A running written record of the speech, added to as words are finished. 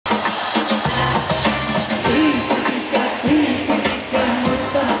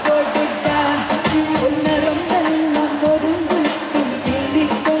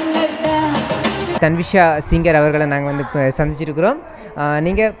Tanvisha singer அவர்களை நாங்கள் வந்து இப்போ சந்திச்சிருக்கிறோம்.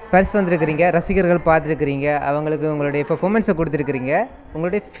 நீங்கள் பரிசு வந்திருக்கிறீங்க, ரசிகர்கள் பார்த்துருக்குறீங்க, அவங்களுக்கு உங்களுடைய பெர்ஃபார்மன்ஸை கொடுத்துருக்குறீங்க.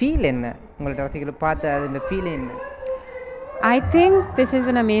 உங்களுடைய ஃபீல் என்ன? உங்களுடைய ரசிகர்கள் பார்த்து அதோட ஃபீல் என்ன? I think this is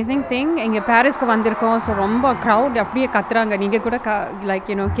an amazing thing. இங்கே பாரிஸ்க்கு வந்திருக்கோம். ஸோ ரொம்ப க்ரௌட் அப்படியே கத்துறாங்க. நீங்கள் கூட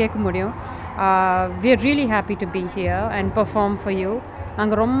கேட்க முடியும். We are really happy to be here and perform for you.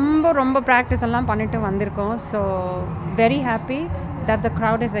 நாங்கள் ரொம்ப ப்ராக்டிஸ் எல்லாம் பண்ணிட்டு வந்திருக்கோம். So very happy that the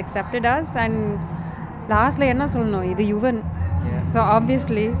crowd has accepted us. And லாஸ்ட்டில் என்ன சொல்லணும், இது Yuvan. So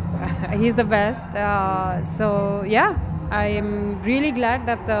obviously he's the best. So yeah, I am really glad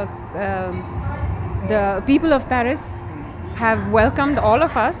that the people of Paris have welcomed all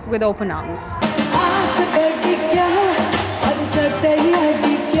of us with open arms.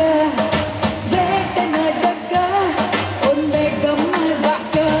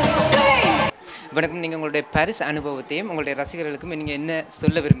 வணக்கம். நீங்கள் உங்களுடைய Paris அனுபவத்தையும் உங்களுடைய ரசிகர்களுக்கும் நீங்கள் என்ன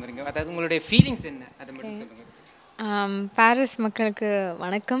சொல்ல விரும்புகிறீங்க? அதாவது உங்களுடைய ஃபீலிங்ஸ் என்ன, அதை மட்டும் சொல்லுங்கள். பாரிஸ் மக்களுக்கு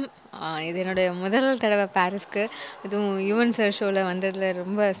வணக்கம். இது என்னுடைய முதல் தடவை பாரிஸ்க்கு, இதுவும் யுவன் சார் ஷோவில் வந்ததில்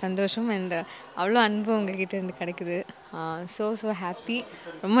ரொம்ப சந்தோஷம். அண்ட் அவ்வளோ அன்பு உங்ககிட்ட இருந்து கிடைக்குது. So happy.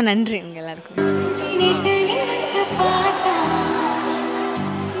 ரொம்ப நன்றி உங்கள் எல்லாருக்கும்.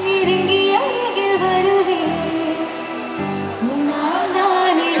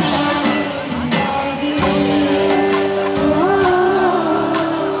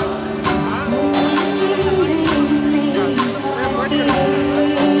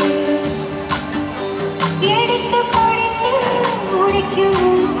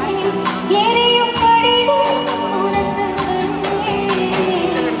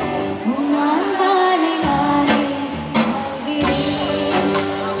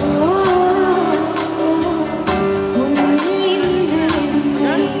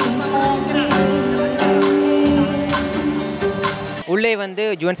 உள்ளே வந்து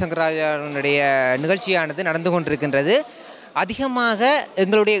யுவன் சங்கர் ராஜாவுடைய நிகழ்ச்சியானது நடந்து கொண்டிருக்கின்றது. அதிகமாக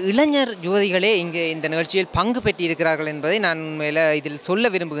எங்களுடைய இளைஞர் யுவதிகளே இங்கே இந்த நிகழ்ச்சியில் பங்கு பெற்றிருக்கிறார்கள் என்பதை நான் உண்மையில் இதில் சொல்ல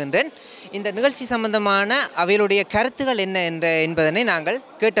விரும்புகின்றேன். இந்த நிகழ்ச்சி சம்பந்தமான அவைகளுடைய கருத்துக்கள் என்ன என்பதனை நாங்கள்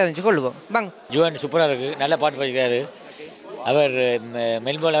கேட்டறிஞ்சு கொள்வோம். வாங்க. யுவன் சூப்பராக இருக்குது, நல்ல பாட்டு படிக்கிறாரு. அவர்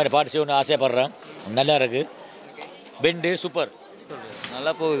மெல்போர்னில் அவர் பாட்டு செய்யணும்னு ஆசைப்படுறேன். நல்லா இருக்குது. பெண்டு சூப்பர்,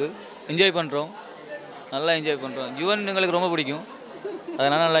 நல்லா போகுது. என்ஜாய் பண்ணுறோம், நல்லா என்ஜாய் பண்ணுறோம். யுவன் எங்களுக்கு ரொம்ப பிடிக்கும்,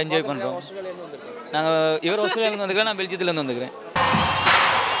 அதனால் நல்லா என்ஜாய் பண்ணுறோம். நாங்கள் இவர் ஆஸ்திரேலியாவிலேருந்து வந்துக்கிறேன், நான் பெல்ஜியத்துலேருந்து வந்துக்கிறேன்.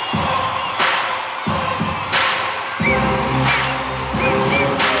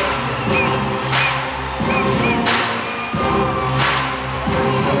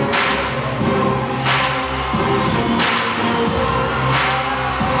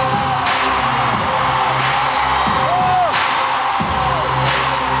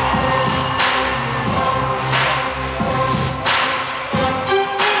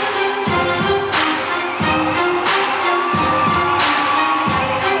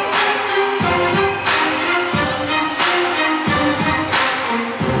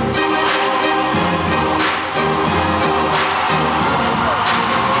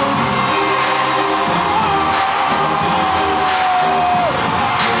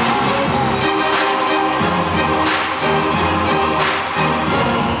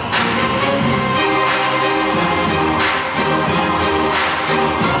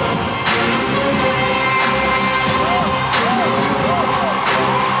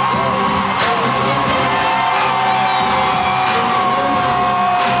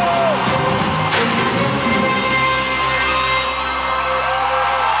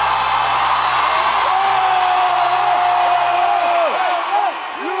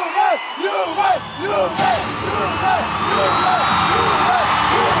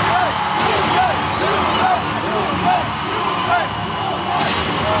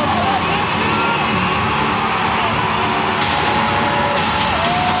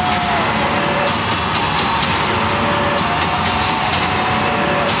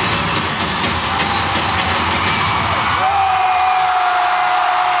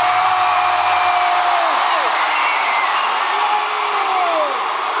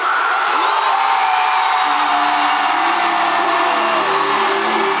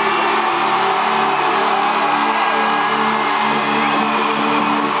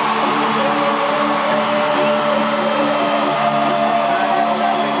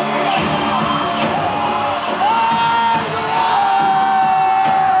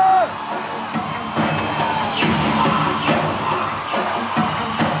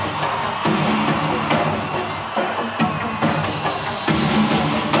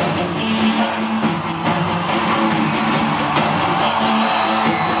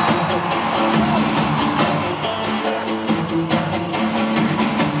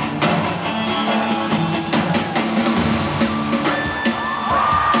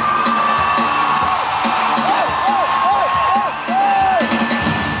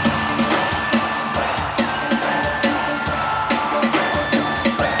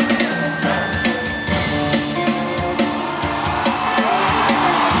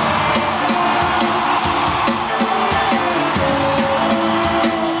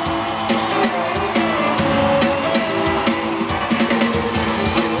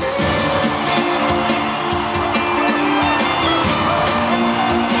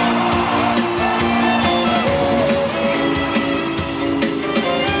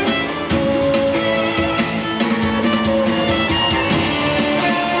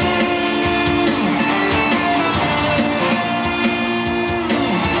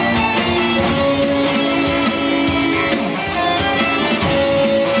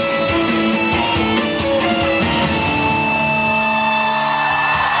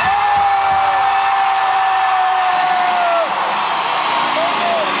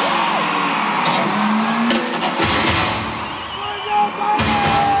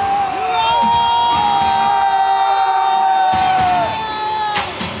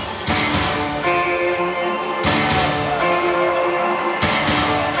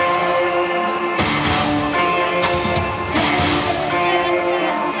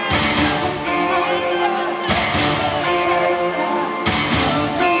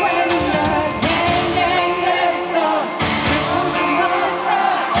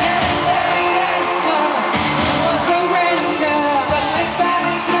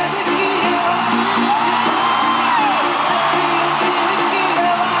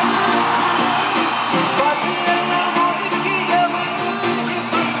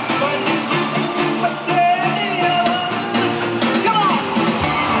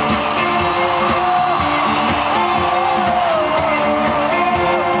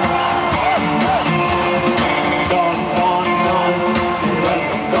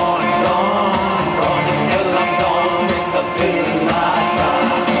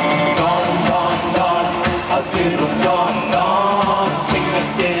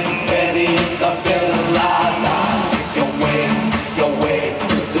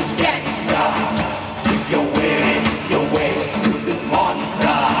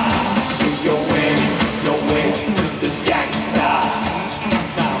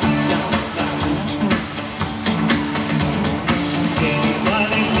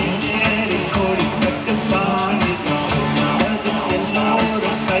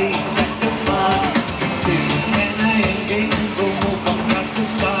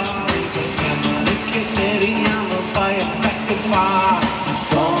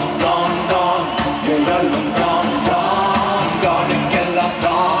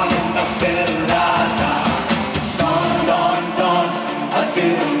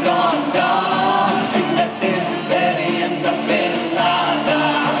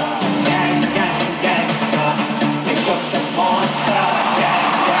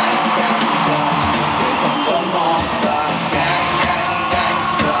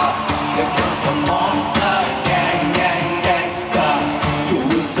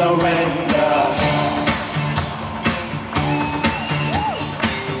 surrender.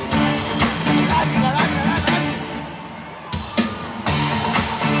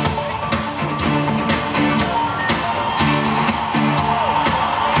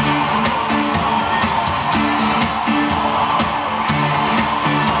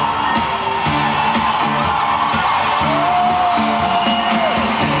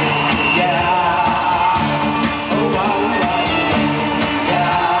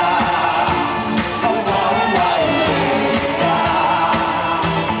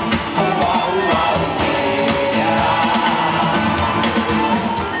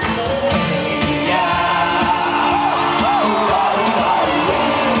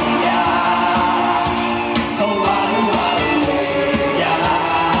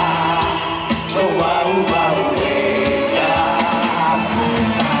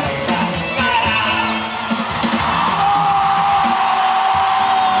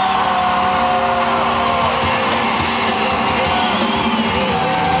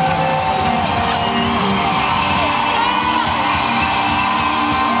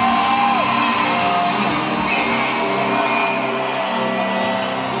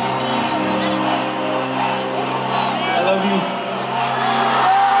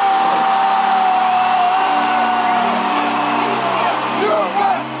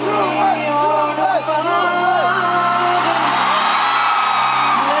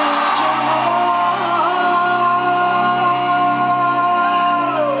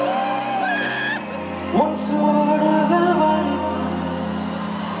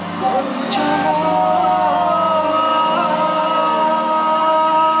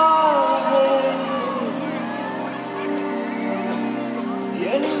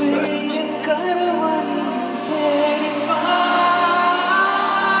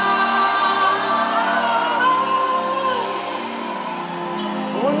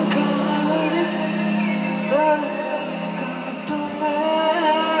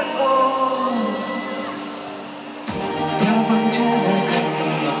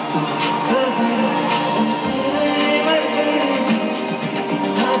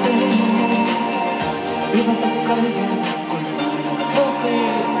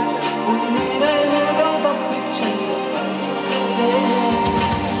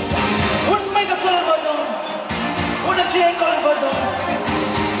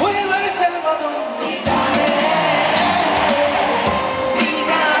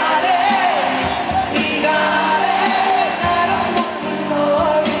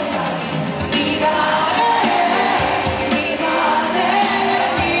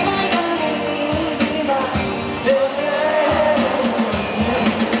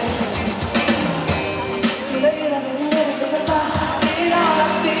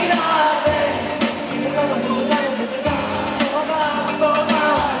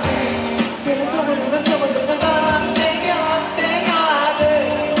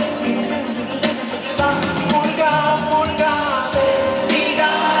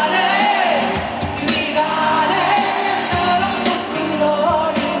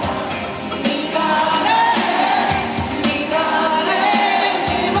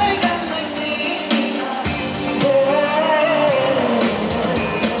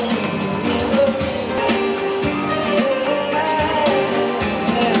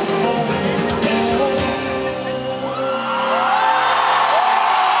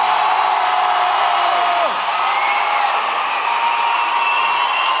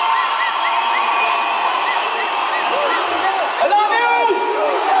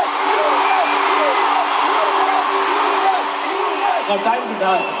 Now time to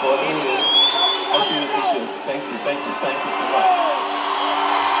dance, Paul. Anyway, I really appreciate it. Thank you so much.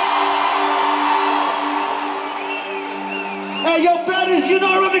 Hey, yo, Paris, you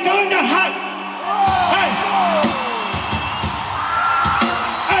know where we're going to hot. Hey,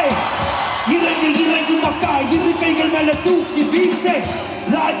 hey, இறங்கி மக்கா இரு கைகள் மேல தூக்கி வீசே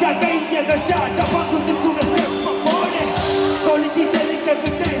ராஜா கையகள் சாட்ட பங்குத்து கூட ஸ்டெப் போடு கொளுத்தி தெளிக்க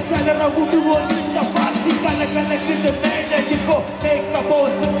விட்டு சலர விடுவோம் இந்த பார்ட்டி கலக்குது மேடை இப்போ மேக்க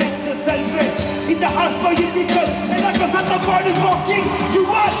போஸ் இந்த செல்ஃபே இந்த ஹாஸ்பா யூனிக்கல் எனக்கு சத்தம் போடு fucking you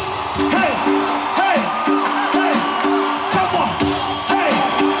want hey hey hey come on hey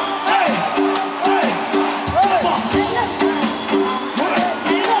hey hey come on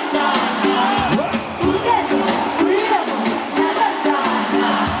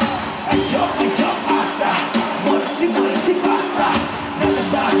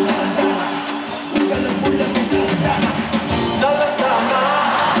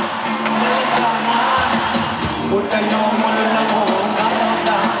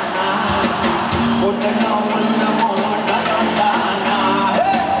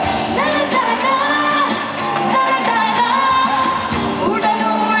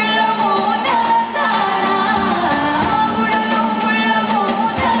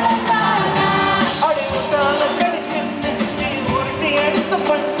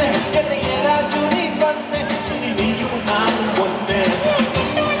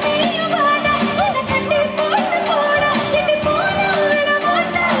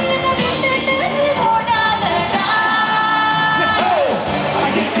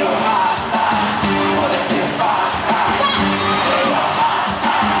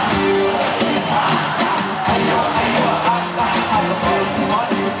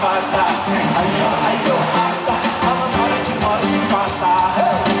பார்த்தா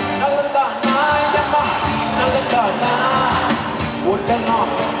நல்லதானா எம்மா நல்லதானா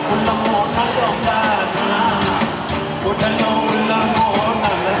உடனும் உள்ளமோ நல்லதானா உடனும் உள்ளமோ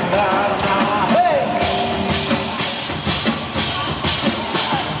நல்லதானா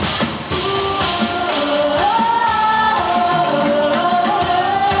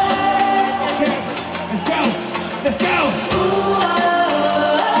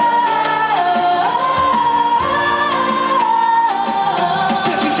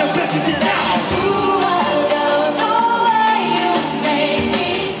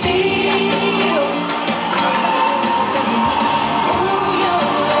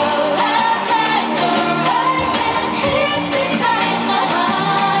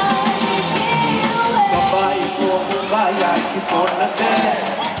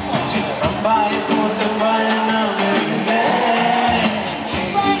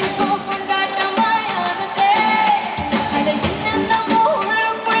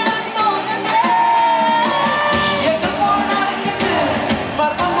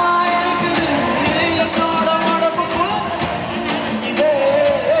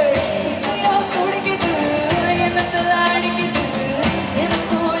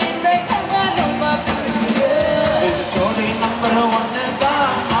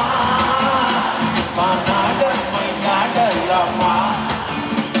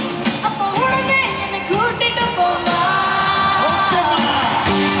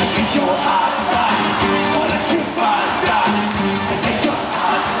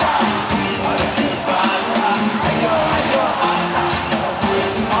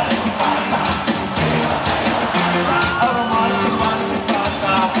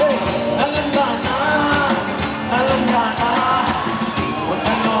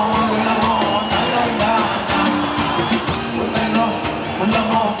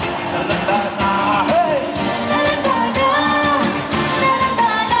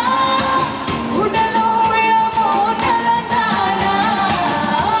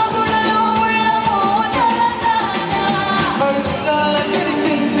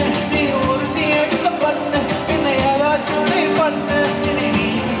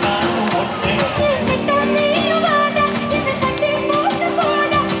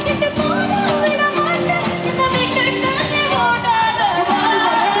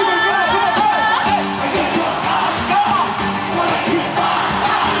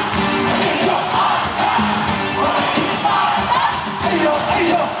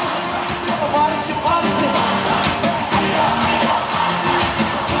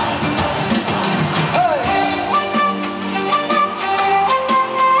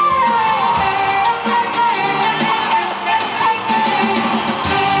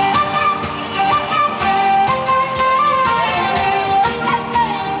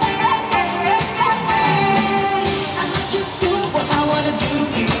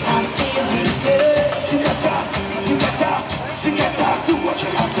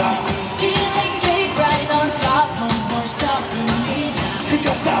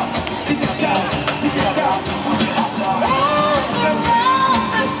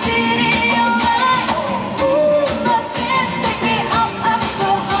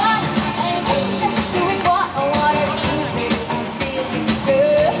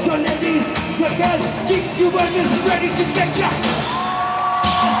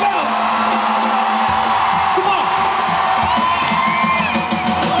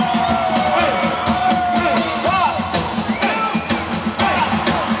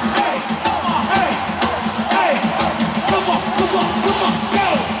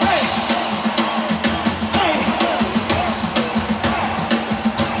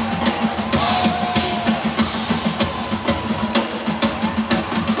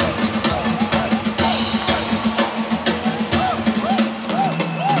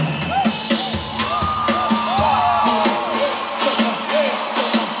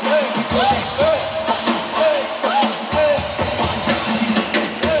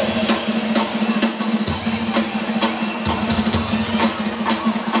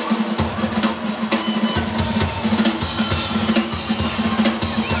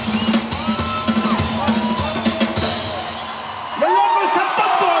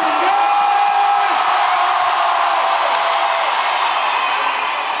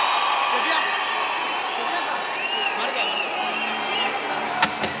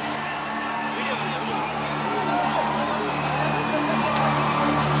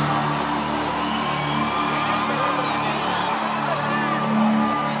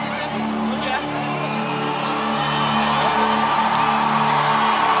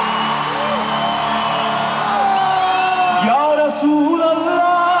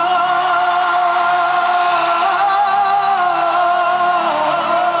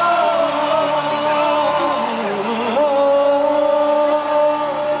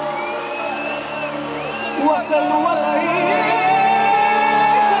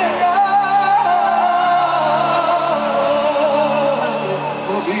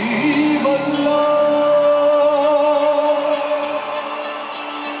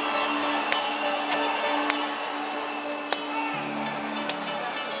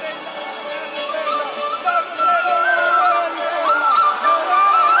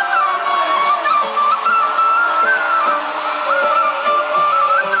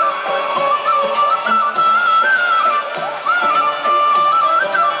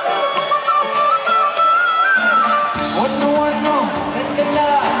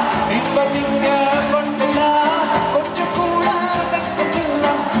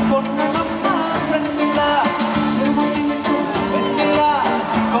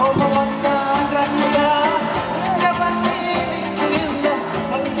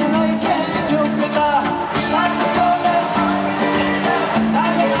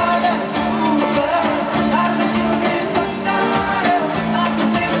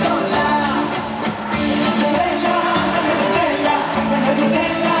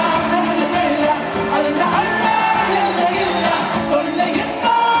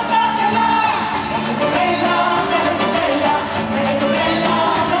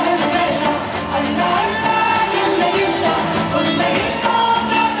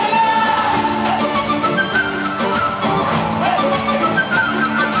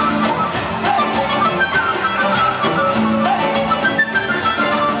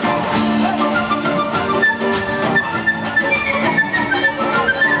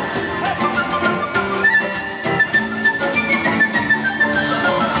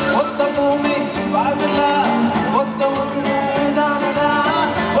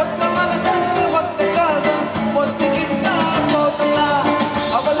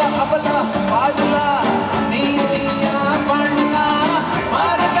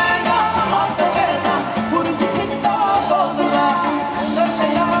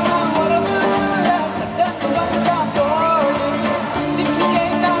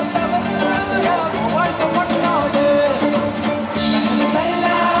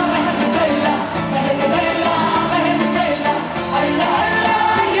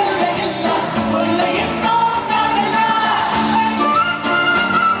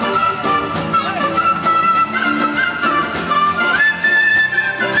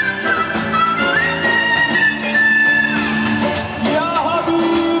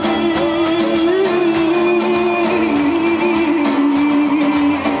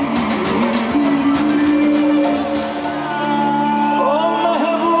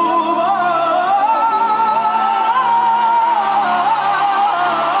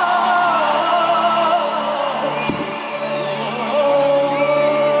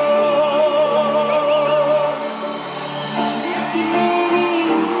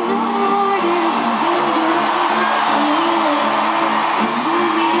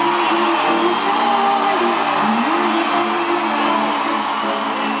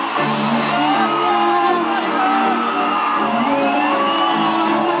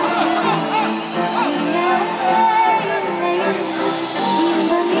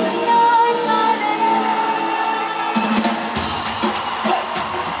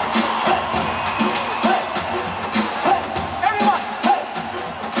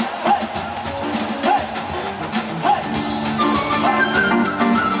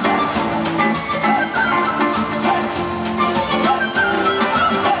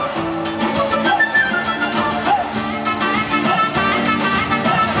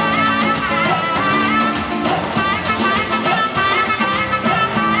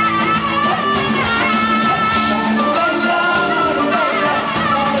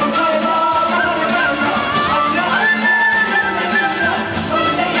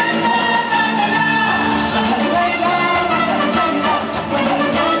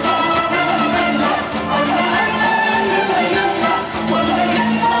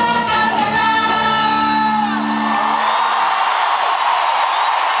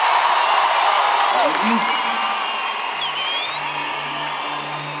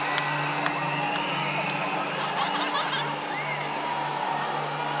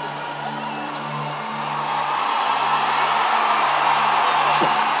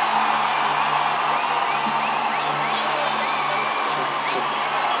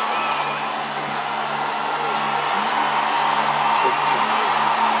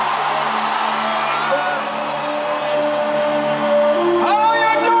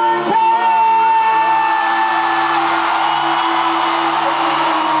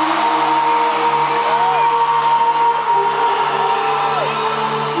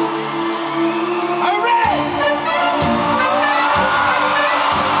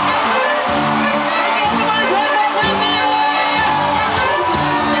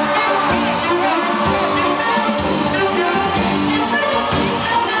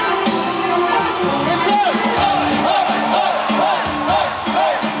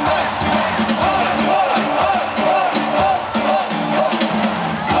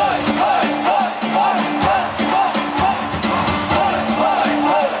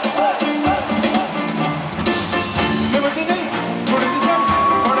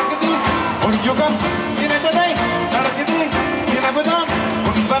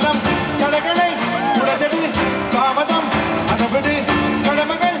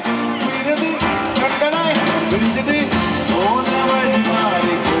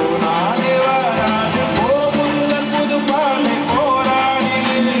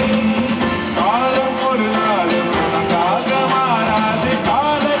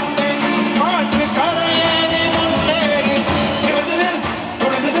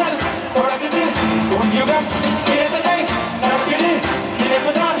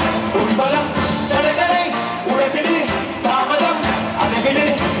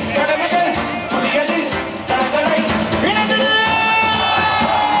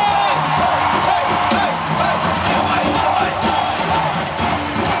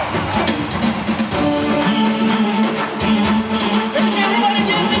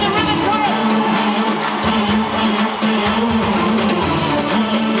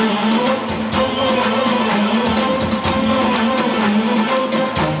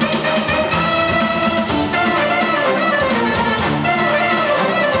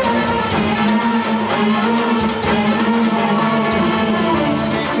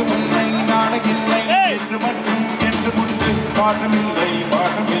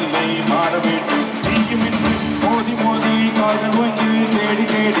தேடி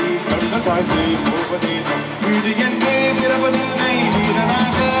தேடி கண்கள் சாய்ந்து போவதேனோ வீடு என்று பிறப்பதில்லை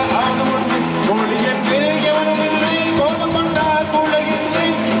வீரனாக ஆளும் ஒன்று மொழி என்று எவனும் இல்லை கோபம் கொண்டால் உலகில்லை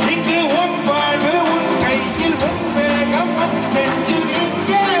இங்கு உன் வாழ்வு உன் கையில் உன் வேகம் உன் நெஞ்சில்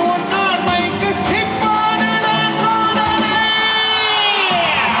இங்கே உன் ஆண்மைக்கு இப்போது நான் சோதனை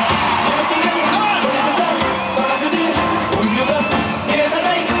தொடங்குது உன்யுகம்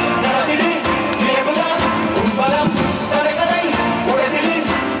நிலைத்ததை நடத்திடு நிலைவுதான் உன் பலம் தடைகளை உடைதிடு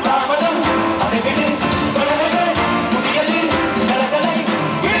தாமதம் அடைவிடு தொடர்கள் புதியது தடைகளை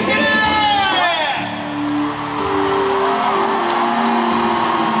இழுத்திடு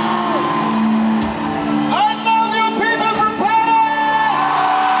I love you people from Paris!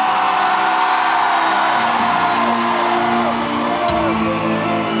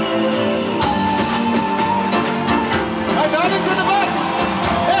 My darlings in the back!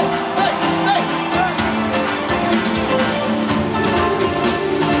 Hey, hey, hey!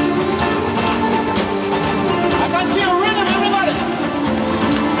 I can see a rhythm, everybody!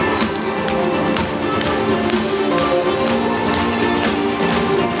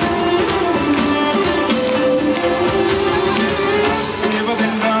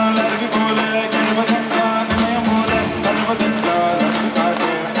 தேவதென்றால் அருவி போல கிழவதென்றால் நிலையம் போல கழுவதென்றால் அன்புக்காக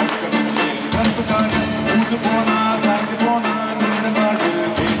அக்கமின்றி நட்புக்காக ஊத்து போனால் சாய்ந்து போனால் நின்ற நாட்டில்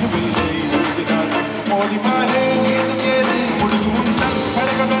பேசவில்லை எழுதினார் மோதி மாறே நீந்தும் ஏது முழுகு முந்தன்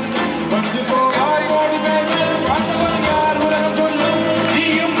பழகவன் வந்து போவாய் ஓடி பேர் பார்த்தவர் யார் உலகம் சொல்லும்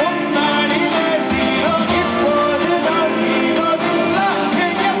நீயும் முன்னாடிலே சீரோ இப்போதுதான் ஹீரோ இல்லா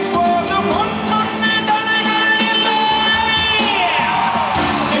எப்போதும் முன் முன்னே தடைகள் இல்லை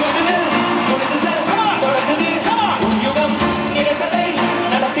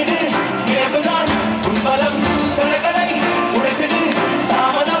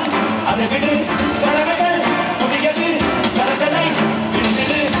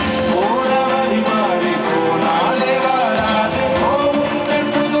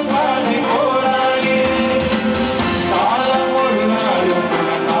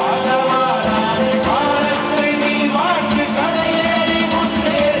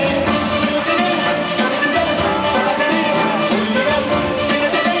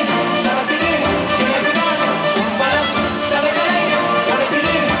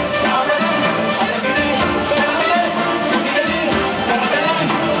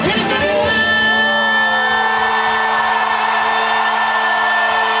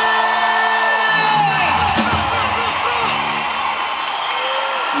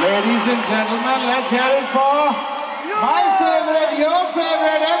Ladies and gentlemen, let's hear it for my favorite, your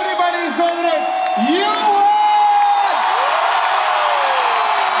favorite, everybody's favorite, Yuvan!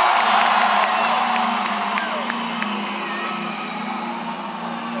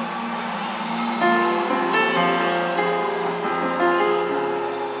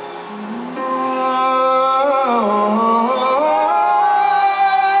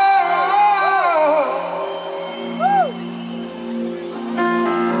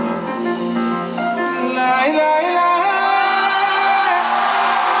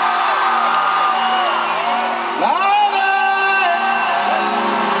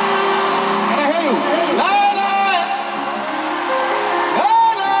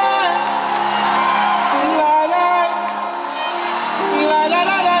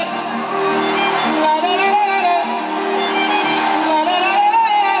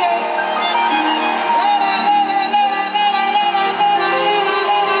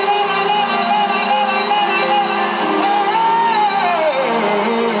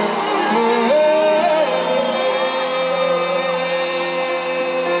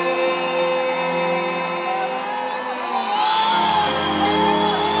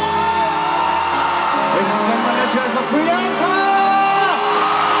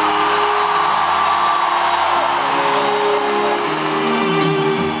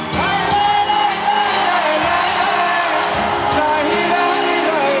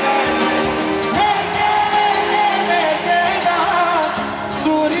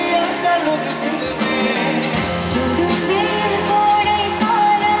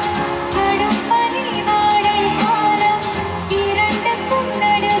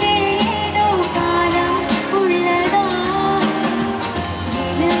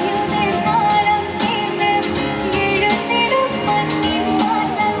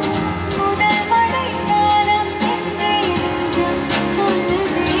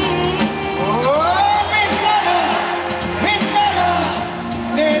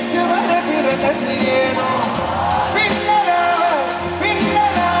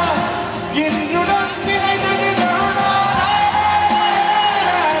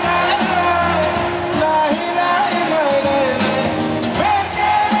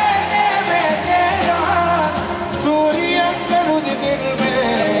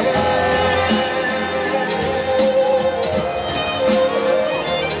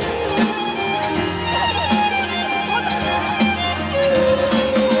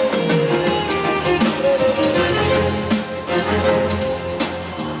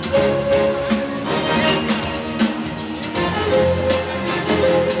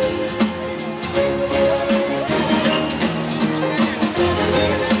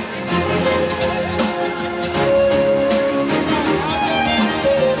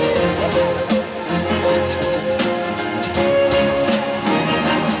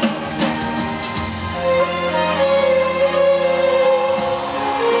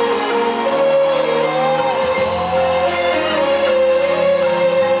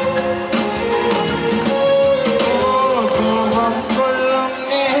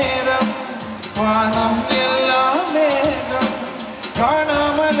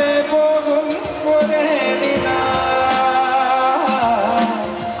 காணாமலே போகும் ஒரே நிலா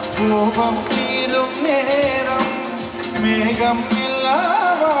கோபம் தீரும் நேரம் மேகம்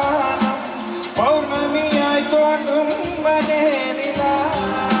இல்லாவானம் பௌர்ணமியாய் தோன்றும் வதே நிலா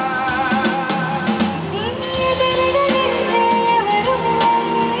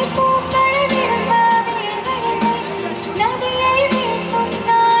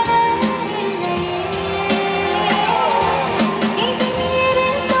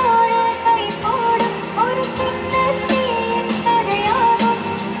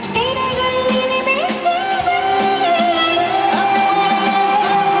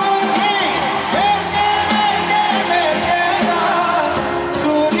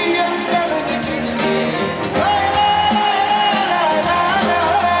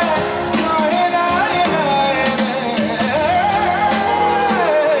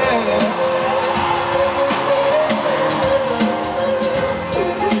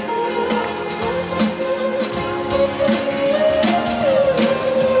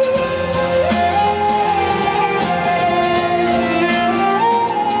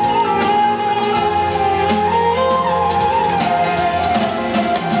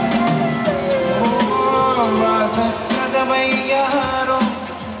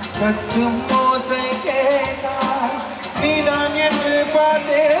சற்றும் ஓசை கேட்டால் நீதான் என்று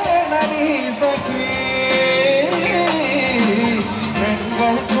பார்த்தே நடி சகி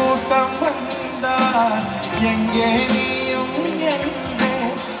பெண்கள் கூட்டம் வந்தால் எங்கே நீயும் என்றே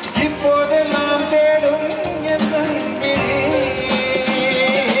இப்போதெல்லாம் தேடும் எந்த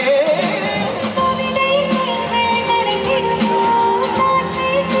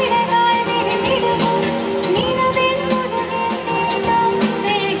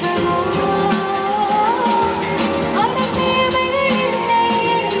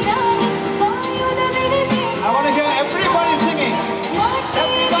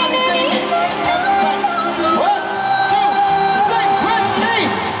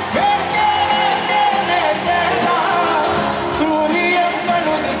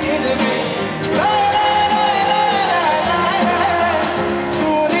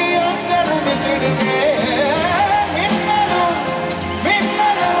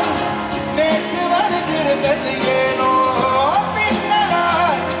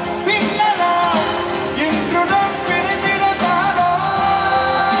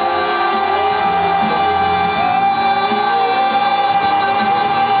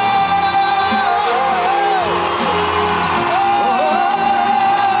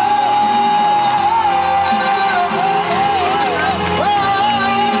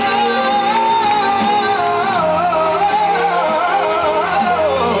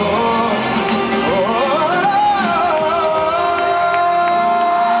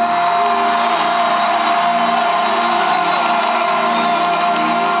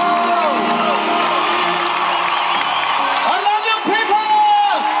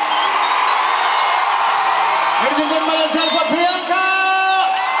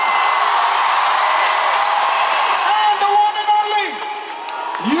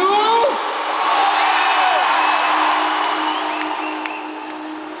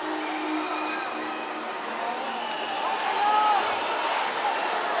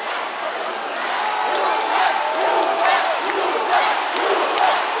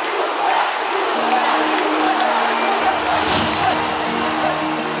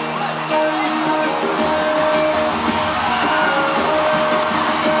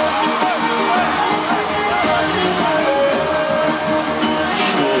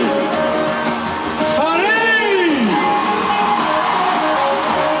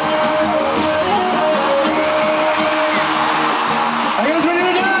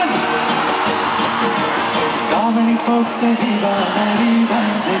Valary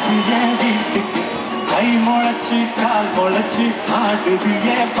வந்தது என் வீட்டுக்கு கை முளைச்சு கால் முளைச்சு ஆடுது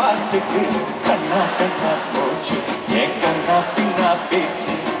என் பாட்டுக்கு கண்ணா கண்ணா போச்சு என் கண்ணா பின்னா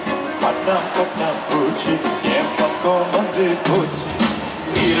பேச்சு பட்டா பட்டா போச்சு என் பக்கம் வந்து போச்சு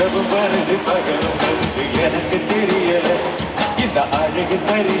இரவு வருது பகலும் வருது எனக்கு தெரியல இந்த அழகு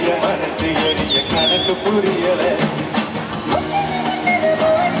சரிய மனசு எரிய கணக்கு புரியல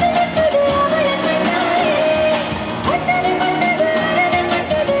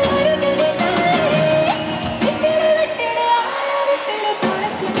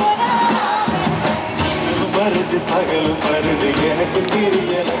வருது பகலும் வருது எனக்கு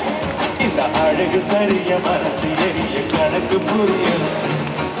தெரியல இந்த அழகு சரிய மனசு எரிய கணக்கு புரியல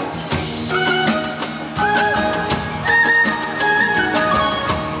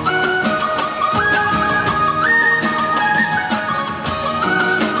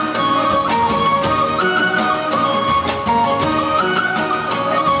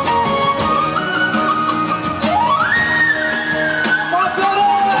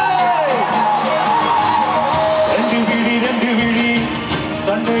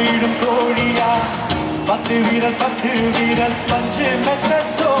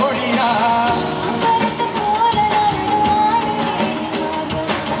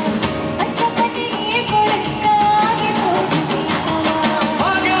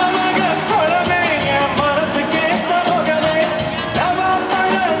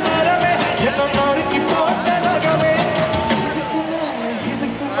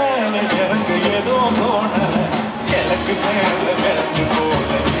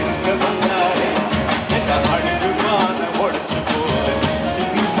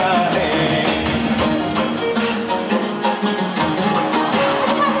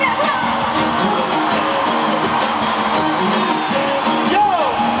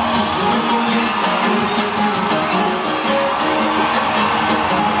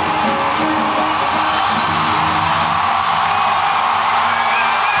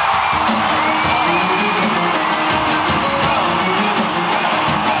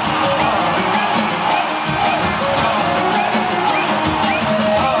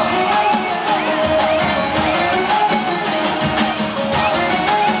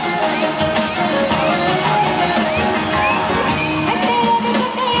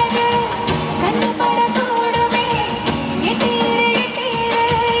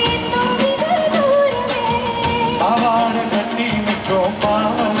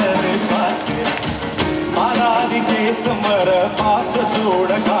நேசமர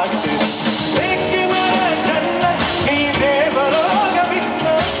பாசத்தோட காட்டு வேக்கிமர ஜன்னத் நீ தேவலோக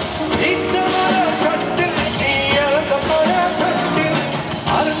விண்ண இச்சமர கட்டில் நீ இழந்த பல கட்டில்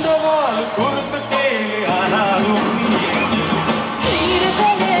அருந்தவாள் குறும்பு தேலி ஆனாலும் நீ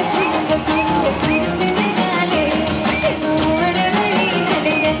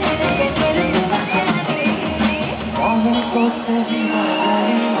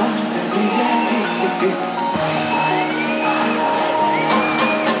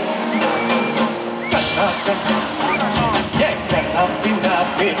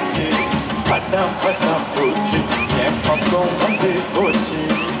பட்டம் பட்டம் போச்சு என் பக்கம் வந்து போச்சு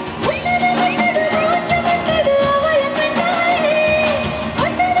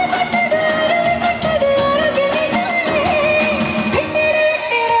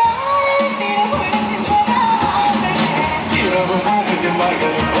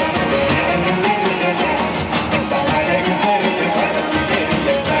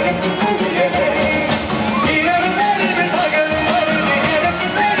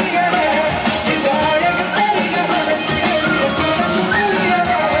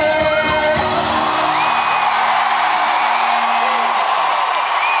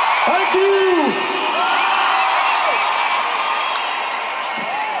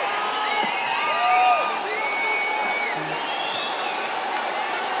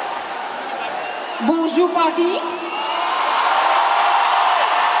Bonjour Paris.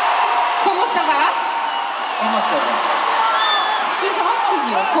 Comment ça va? Comment ça va? Plus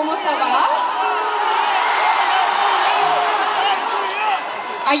renseignons. Comment ça va?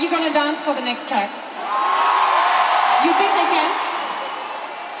 Are you going to dance for the next track? You think they can?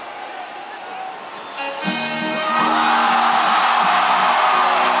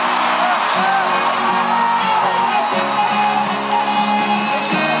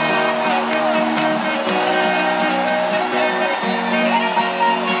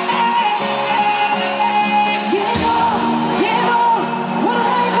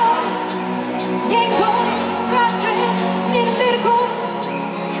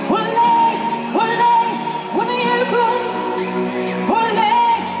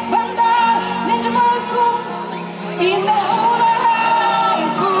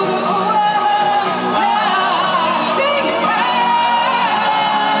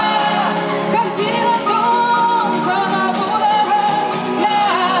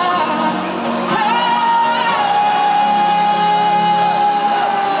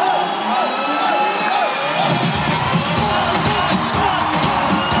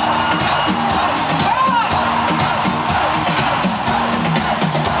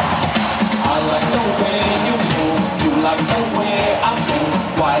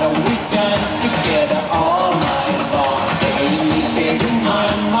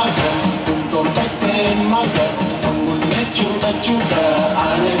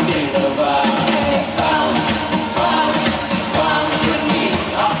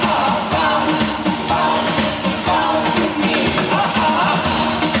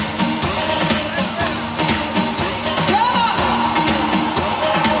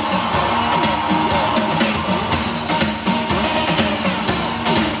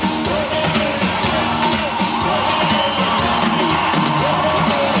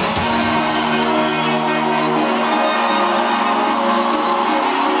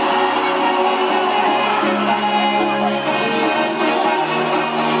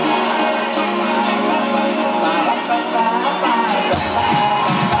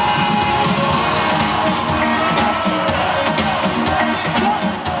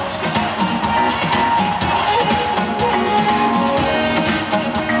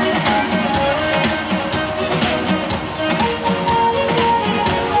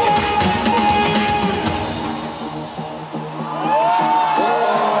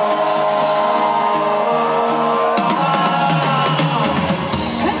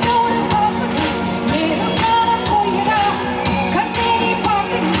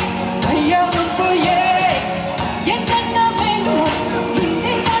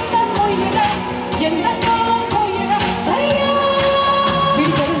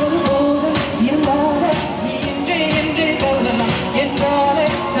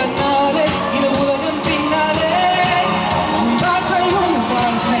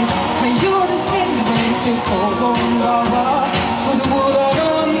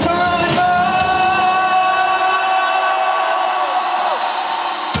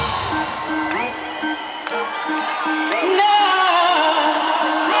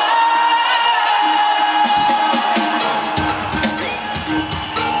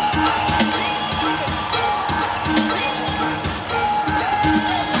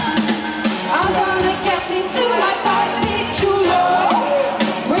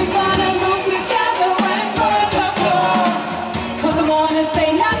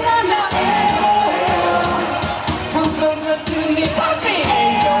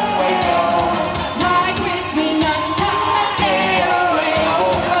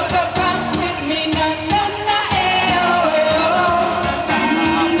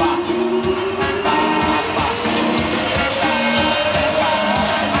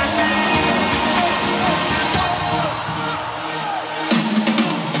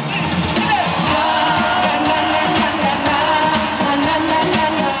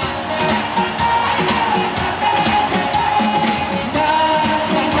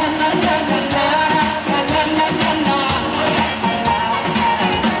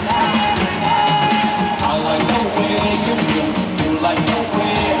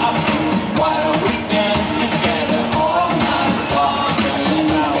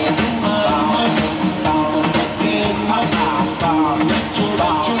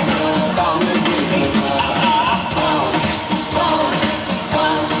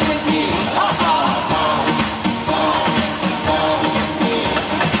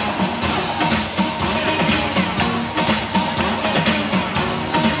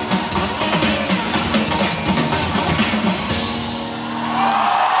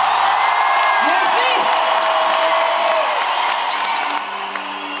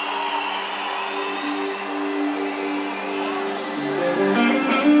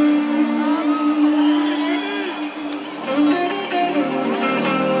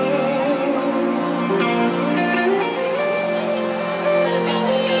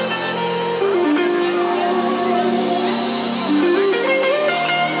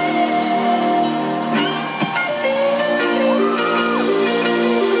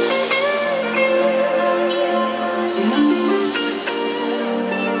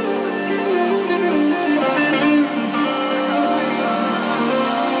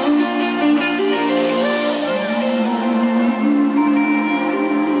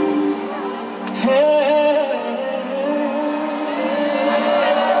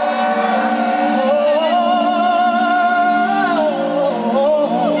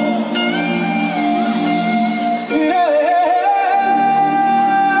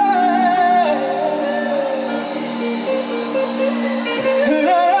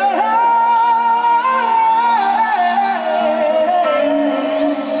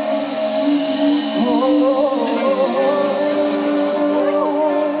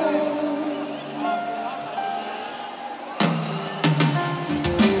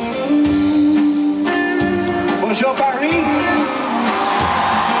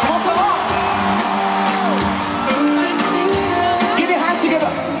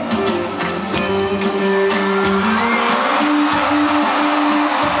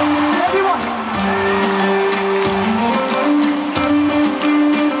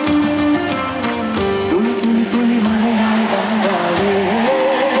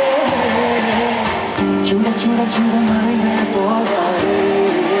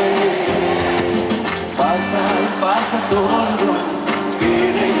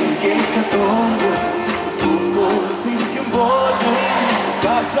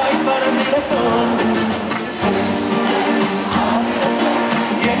 காற்றாய் பறந்திட தோன்றும் சொல் சொல் ஆயிரம் சொல்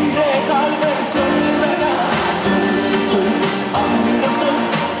என்றே கால்கள் சொல்லுதடா சொல் சொல் ஆயிரம் சொல்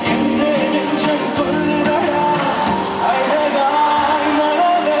என்றே நெஞ்சம் கொள்ளுதடா அழகாய்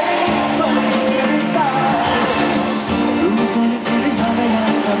மனதை பறித்திருந்தாள் துளி துளி துளி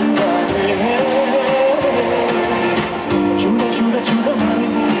மழையாய் வந்தாளே சுட சுட சுட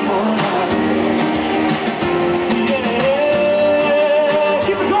மறைந்து போனாளே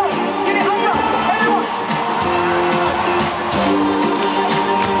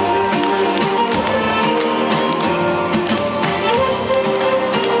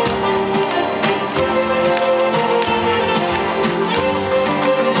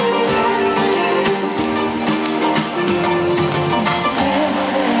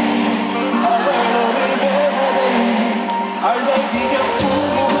அழகிய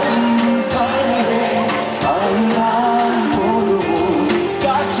பூவும் காணிலே ஆழ்ந்தான் போகுமோ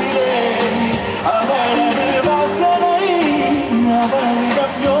காற்றிலே அவளது வாசனை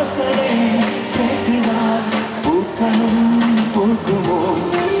அவளிடம் யோசனை கேட்டினால் பூக்களும் பூக்குமோ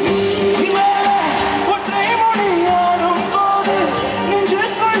ஒற்றை மொழியாடும் போது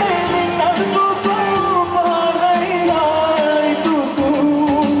நெஞ்சுக்குள்ளே மின்னல் பூக்கும் பார்வையாளை தூக்கும்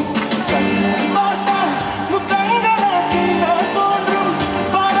கண்ணை பார்த்தால் முத்தங்கள கிண்ண தோன்றும்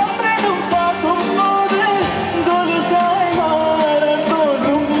படம் ரெண்டும் பார்க்கும் போது கொலுசாய் மாற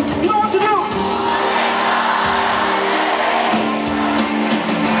தோன்றும்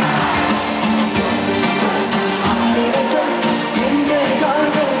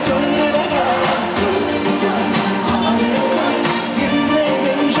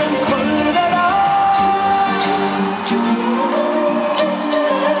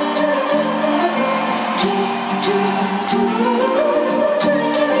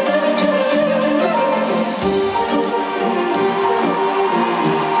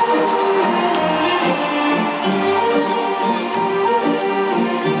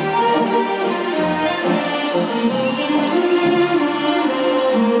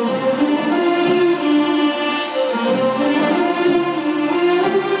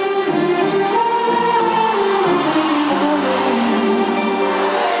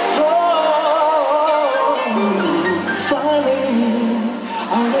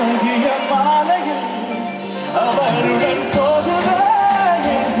அழகிய மாலையில் அவருடன் போகுதே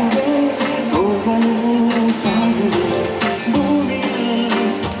பூக்களில் சாகுதே பூமியில்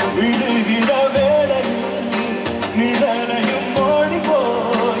விடுகிற வேளையில் நிழலையும் ஓடி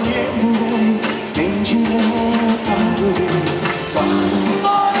போய் நெஞ்சிலே தாங்குவே வாழும்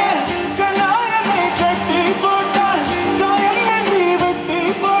போதே கண்ணாயனை கட்டி போட்டால் காயம் என்று வெட்டி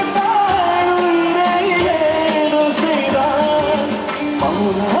போட்டால் உயிரை ஏதோ செய்தால்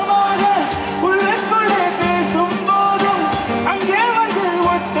மௌனமாக உள்ளுக்குள்ளே பேசும் போதும் அங்கே வந்து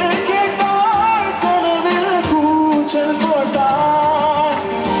ஒட்டு கேட்டால் கனவில் கூச்சல் போட்டால்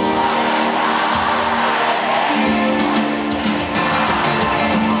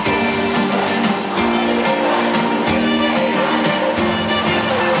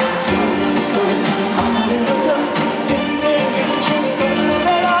சொல் சொல் ஆயிரம் சொல் என்னை நெஞ்சம்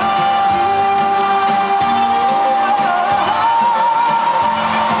கொள்ளுதடா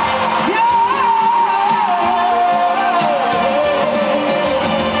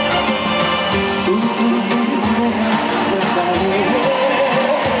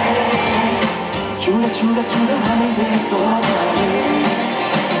சுட சுட சுட மழைதே போனாலே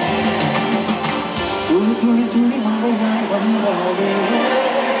துளி துளி துளி மழையாய் வந்தாலே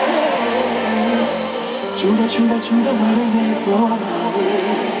சுட சுட சுட மழைதே போனாலே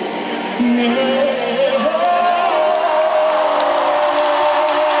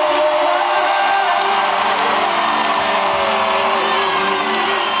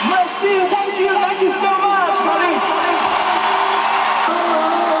Merci, thank you so much, buddy.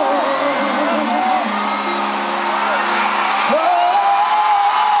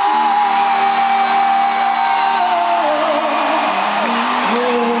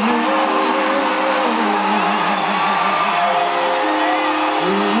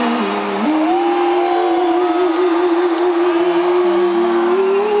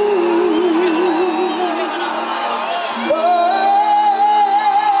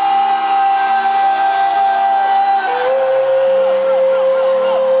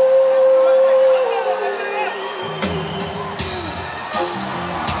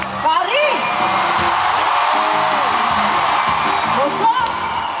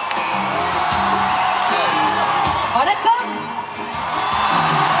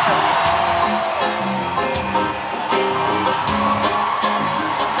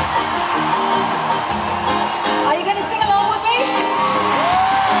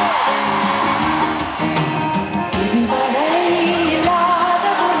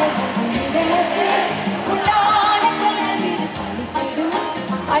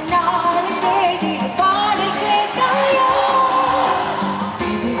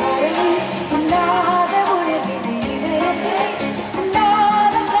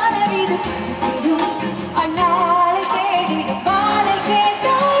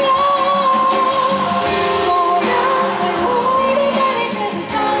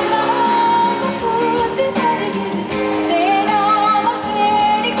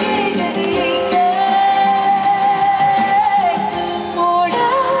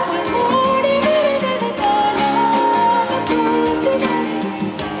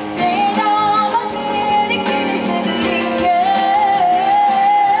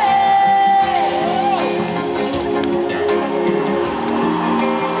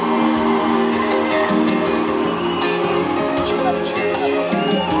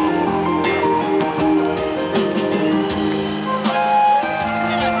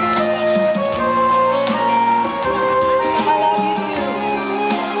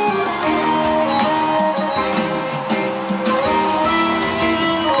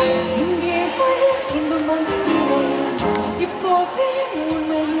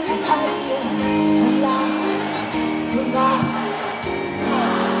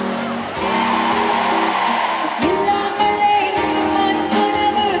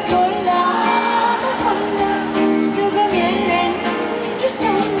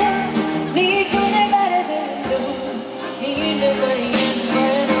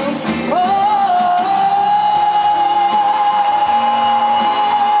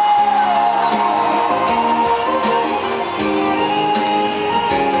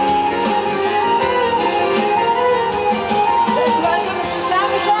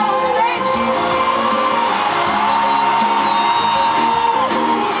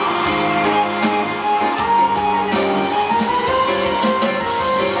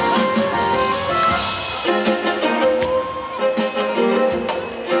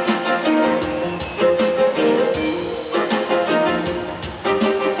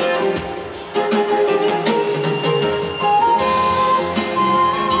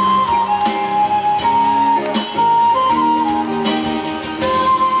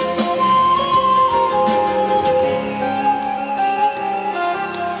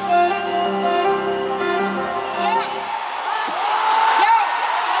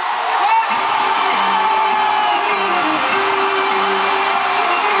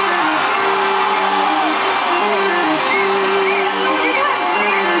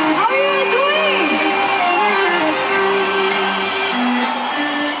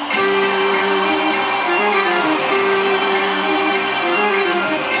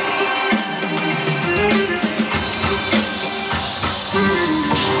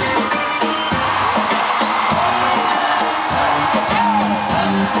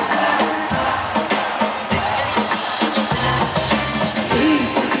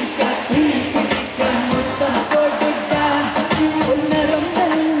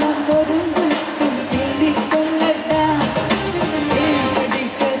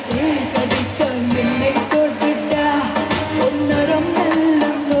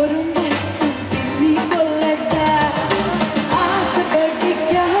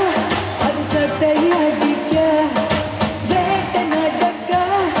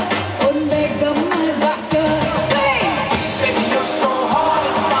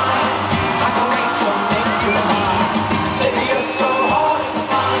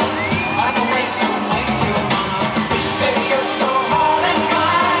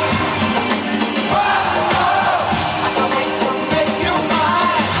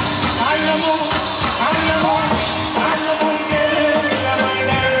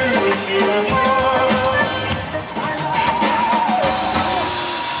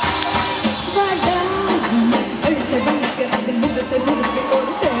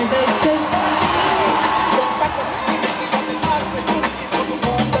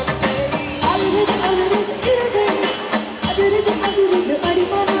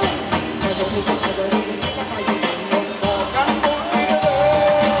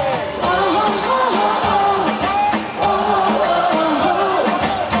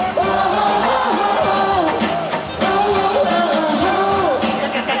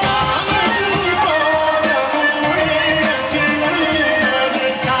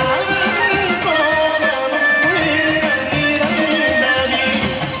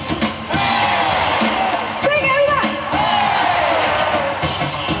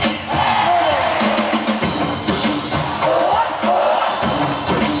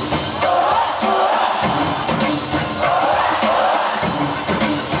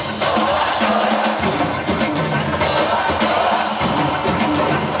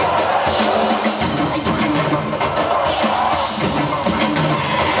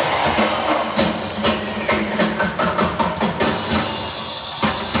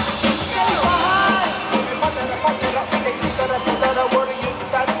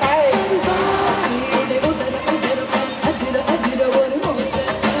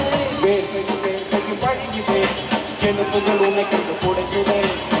 கனவுகள் உன்னை கண்டு புடைக்குதே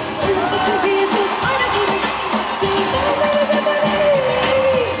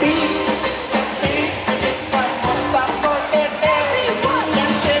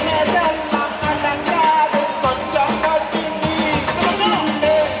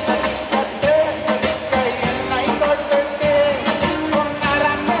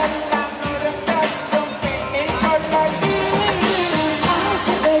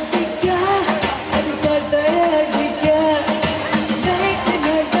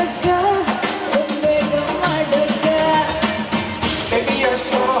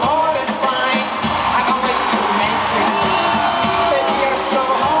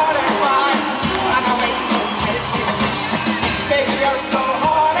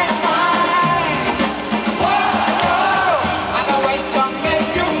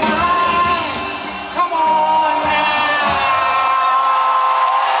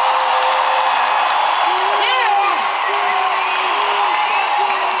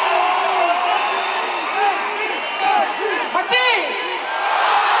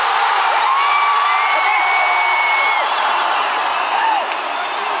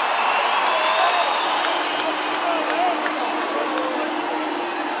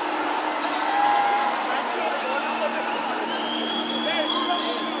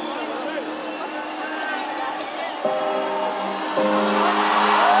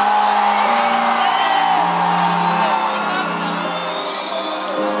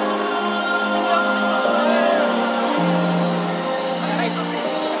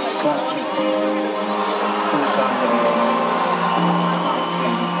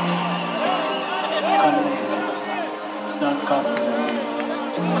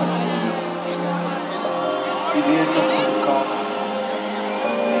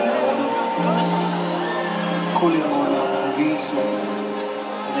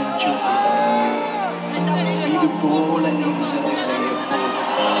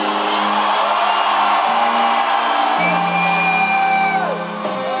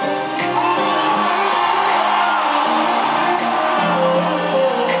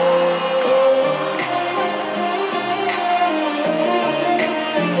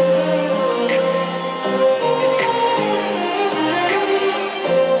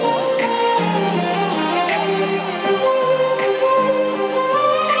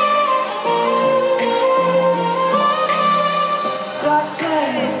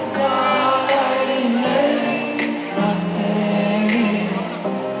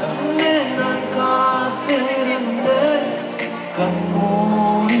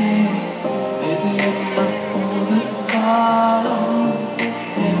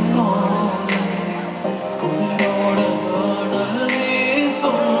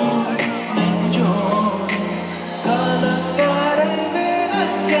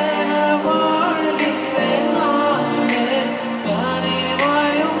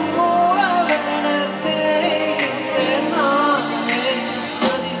Why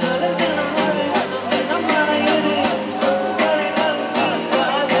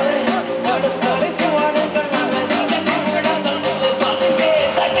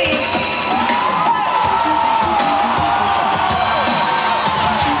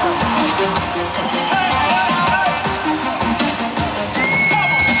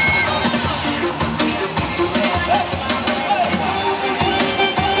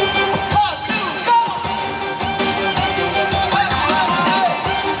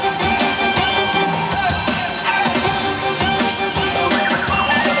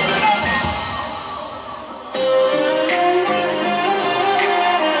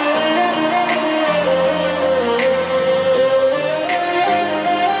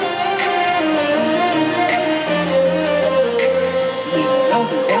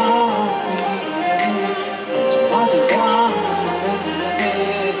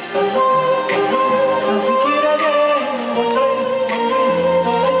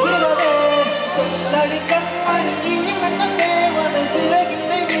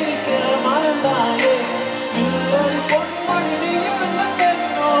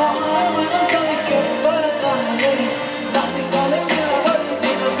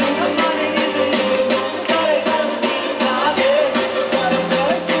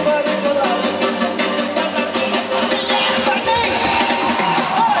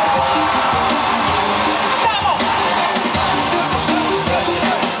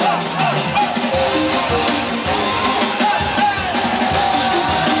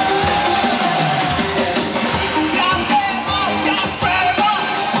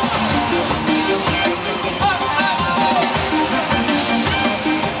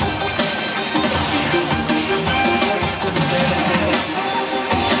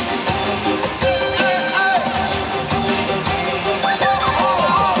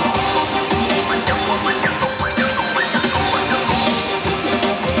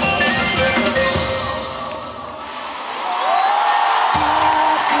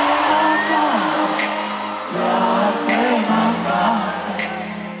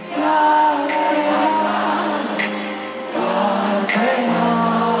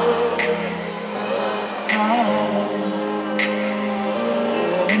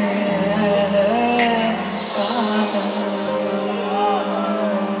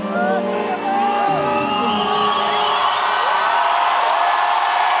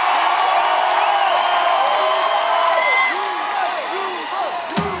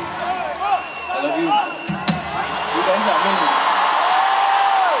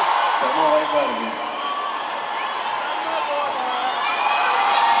வைப்பாக இருக்கு.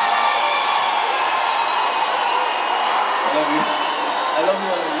 I love you. I love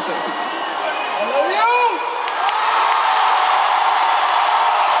you. I love you.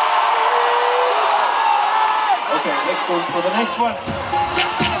 Okay, let's go for the next one.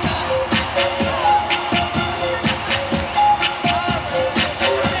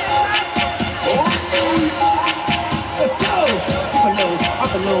 Let's go.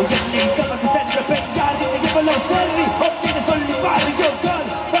 Follow your name. Come on, the center. Ben yard. Give a low salary. Okay, it's only for your girl.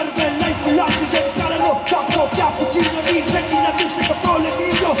 But life belongs to your color. Choco, cappuccino, need ready to mix it. Control it,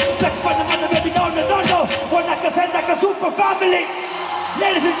 ego. Let's find them on the baby. No. One like a send like a super family.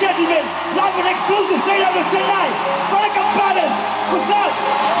 Ladies and gentlemen, live and exclusive, straight out of Chennai. Welcome, Paris. What's up?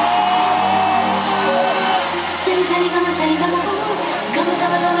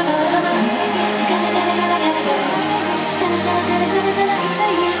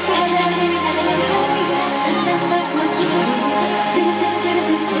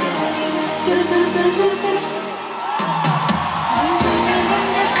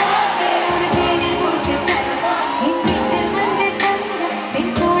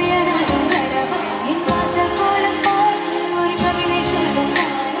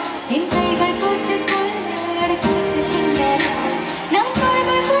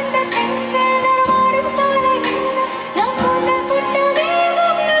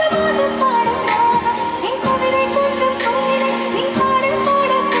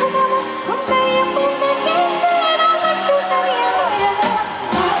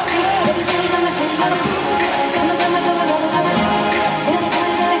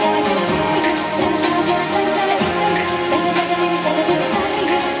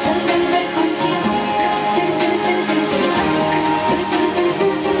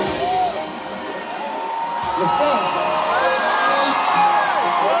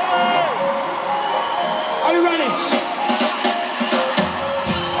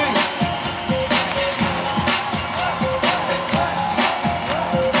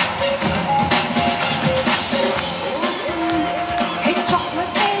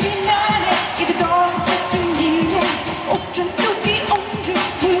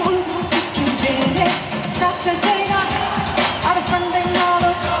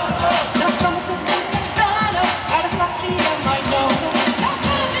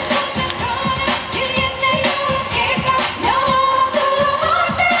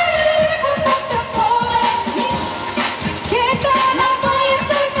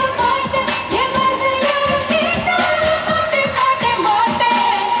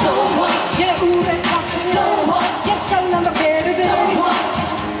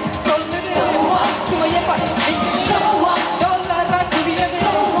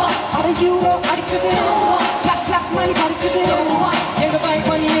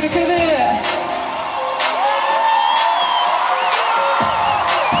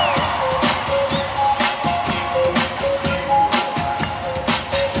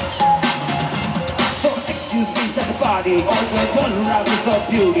 All the girl around is so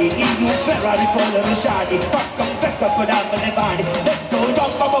beauty. EU Ferrari color and shiny. Fuck up, but I'm in body. Let's go,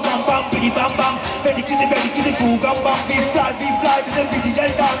 bum, bitty bum. Very kitty, boo, gum, bum. We fly to the video,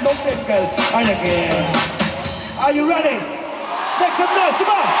 down, no pickle. And again. Are you ready? Make some noise,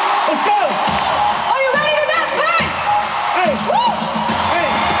 come on. Let's go. Are you ready to dance, guys? Hey. Woo! Hey.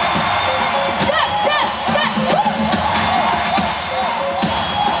 Dance, woo!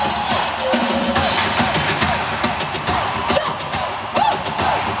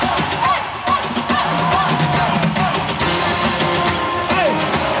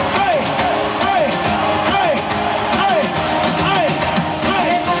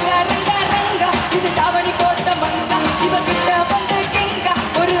 Ranga இது தாவணி போட்ட மங்கா இவ கிட்ட வந்து கிங்கா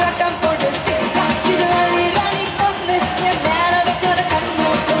ஒரு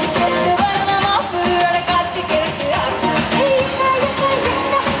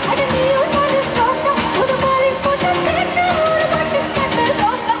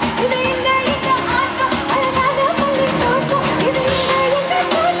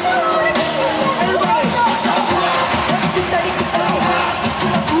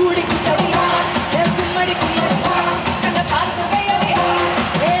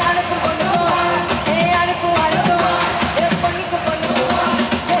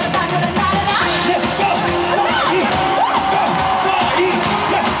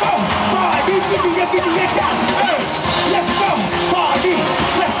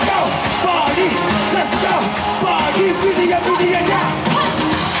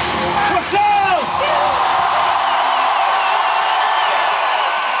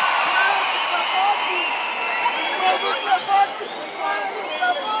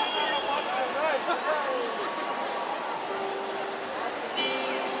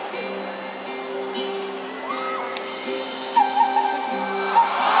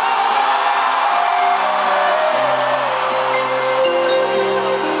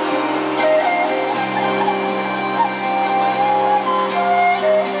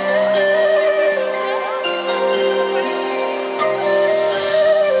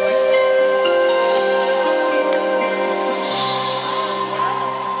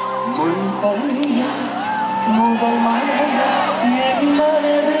முன்பனியா முதல் மழையா என்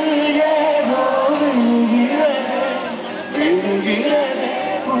மனதில் ஏதோ விழுகிறதே விழுகிறதே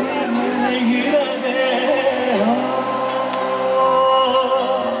உயிர் நினைகிறதே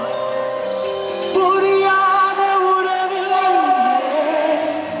புரியாத உறவில்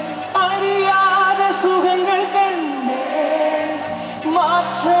அறியாத சுகங்கள் கண்டே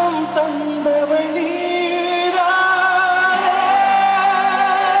மாற்றம் தந்தவள்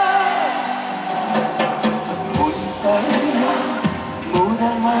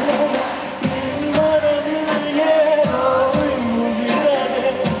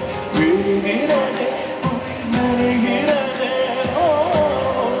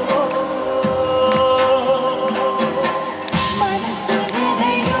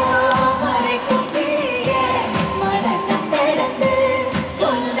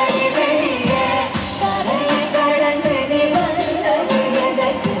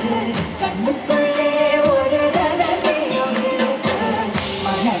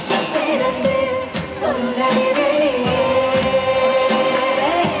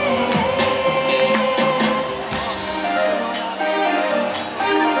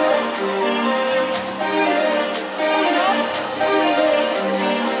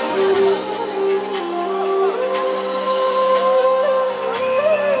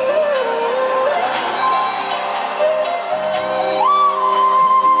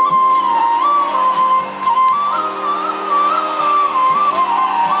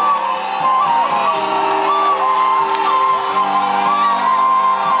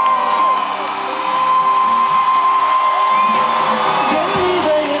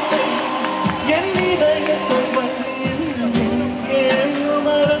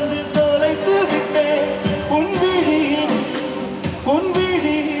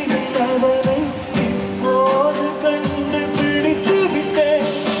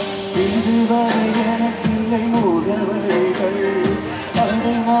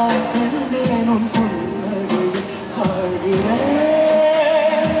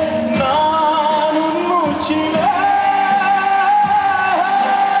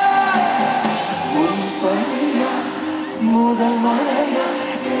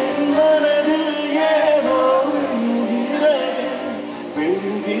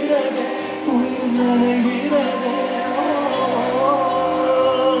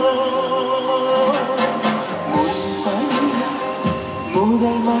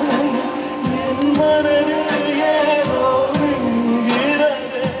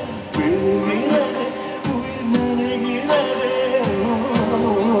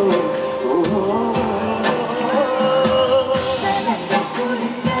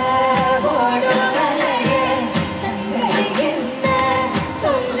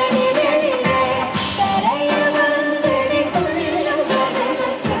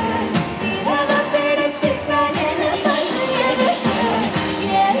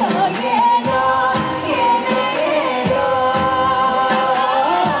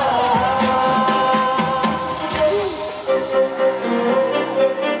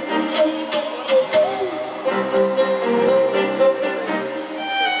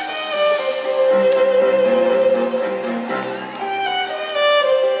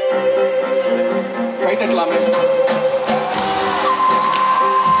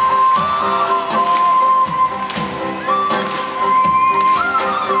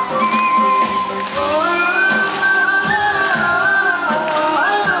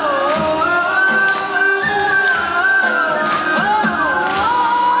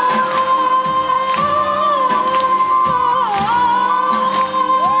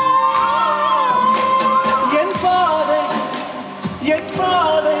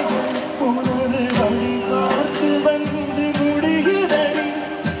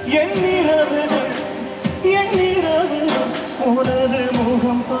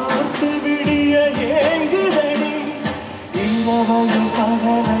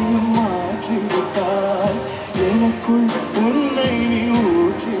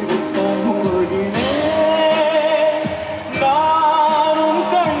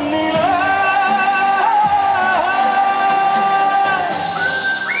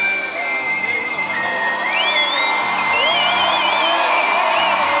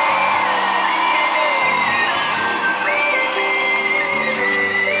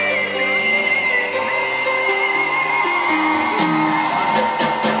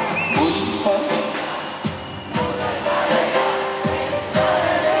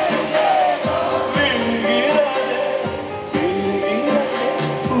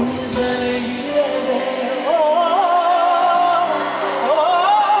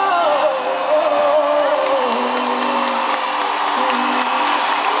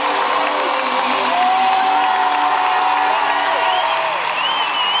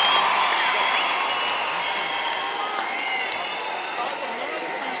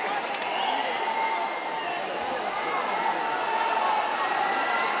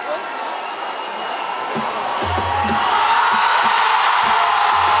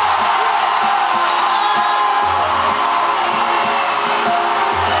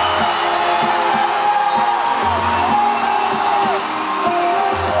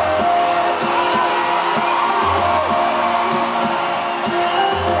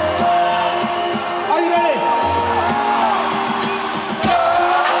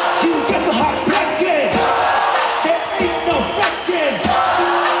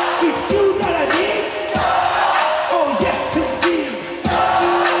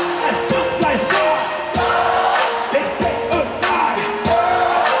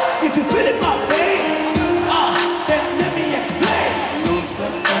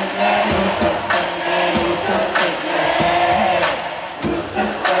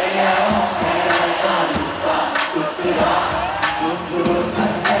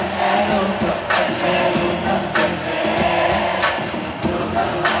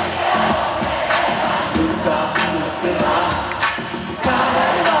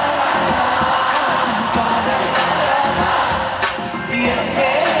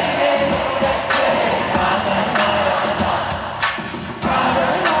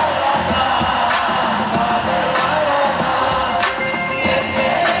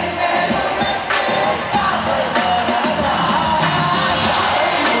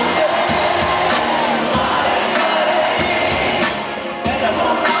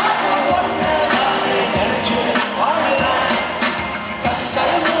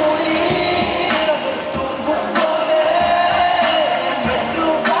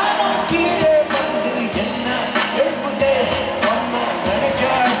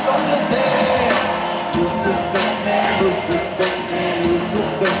சொல்லுதே லூசு பெண்ணே லூசு பெண்ணே லூசு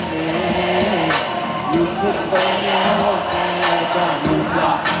பெண்ணே லூசு பெண்ணே லூசா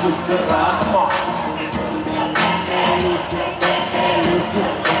சுத்துறாமா லூசு பெண்ணே லூசு பெண்ணே லூசு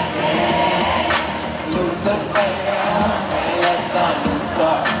பெண்ணே லூசா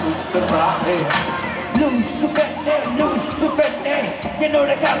சுத்துறாமே லூசு பெண்ணே லூசு பெண்ணே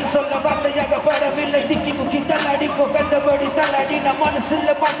என்னோட கால் சொல்ல வார்த்தையாக படவில்லை திக்கி முக்கி தள்ளாடிப்போ கண்டபடி தள்ளாடி நான்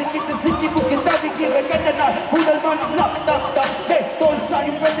மனசுல மாட்டிக்கிட்டு சிக்கி முக்கி தவிக்கிற கண்ட நாள் முதல் மனம் லப் லப் லப் ஹே தோல்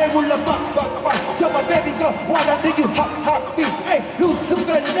சாயும் பெண்ணே உள்ள buck buck buck come on baby go why don't you hop hop beat hey லூசு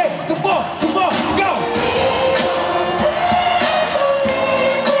பெண்ணே come on go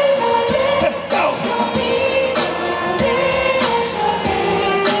let's go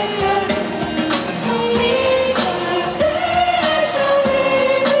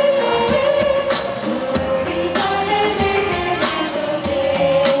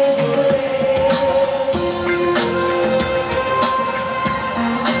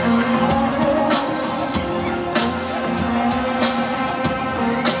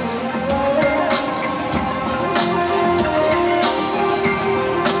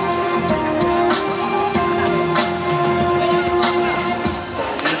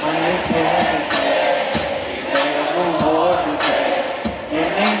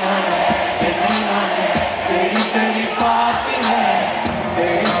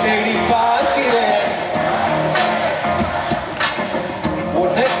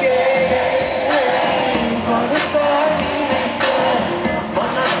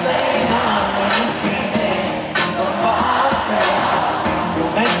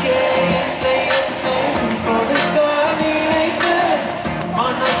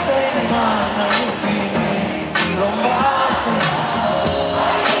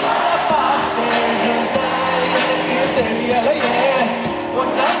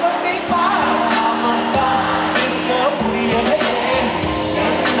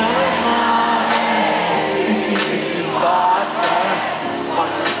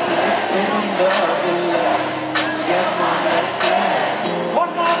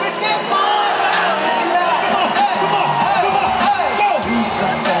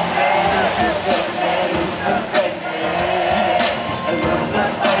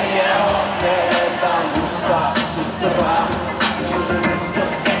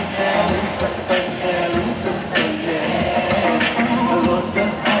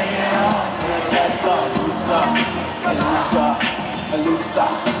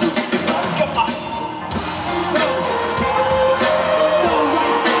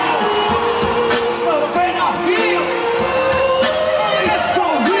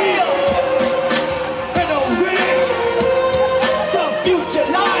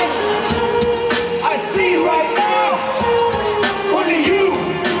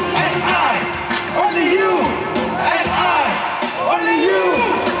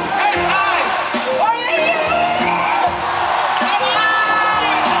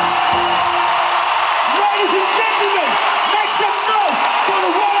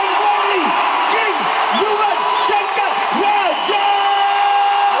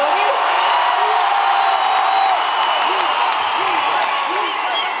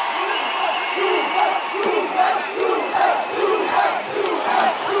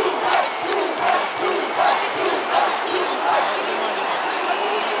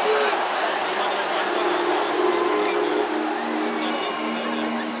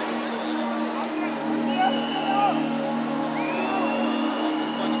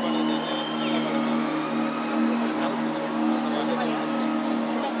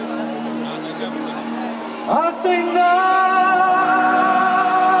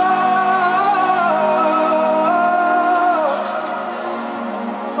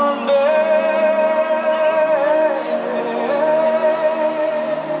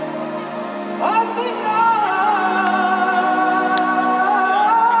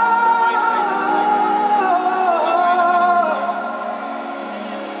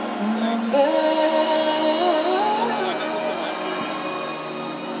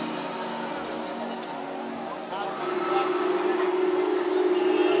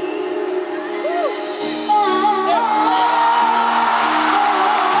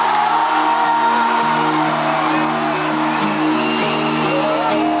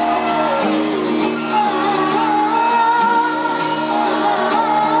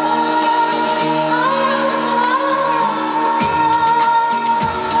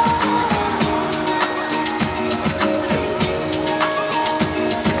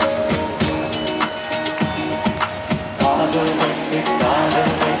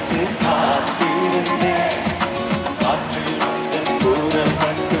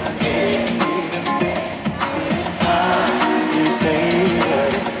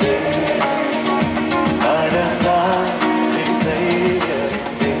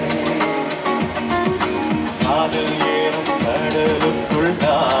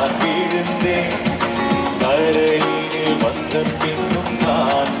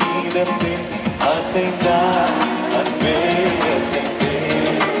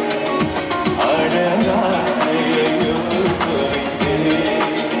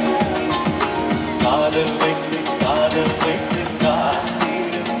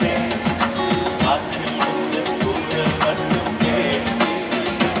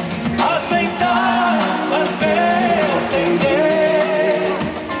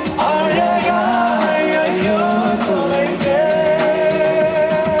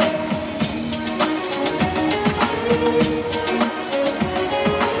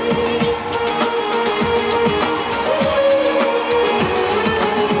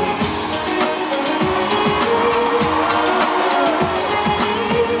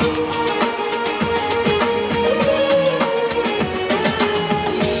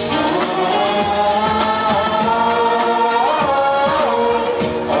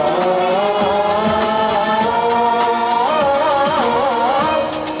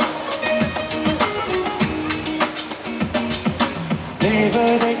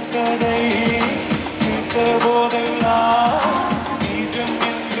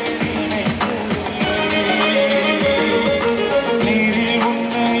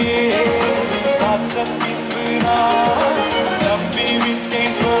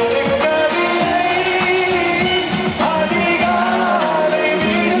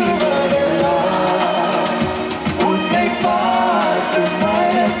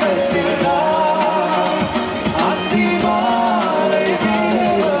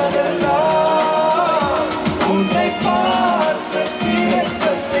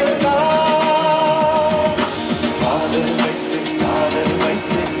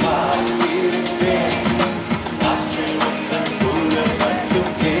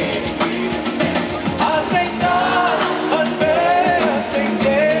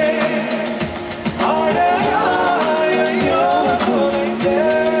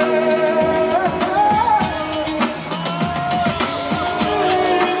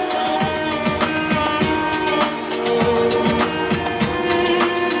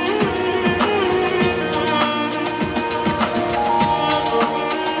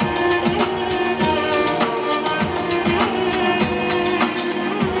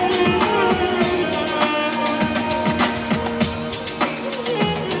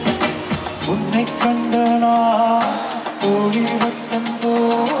உன்னை கண்டனா ஒளி வட்டம் போ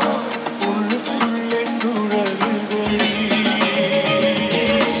உள்ளுக்குள்ளே சுழலுதே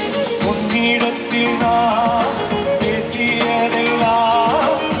உன்னிடத்தில் நான்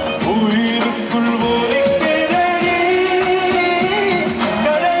பேசியதெல்லாம் உயிருக்குள் ஒலிக்கிறதே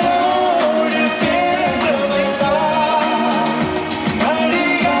கடலோடு பேச வைத்தார்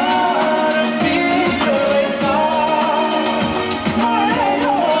கடிகாரம் பேச வைத்தார்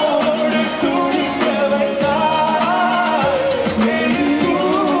மழையோடு துடிக்க வைத்தார்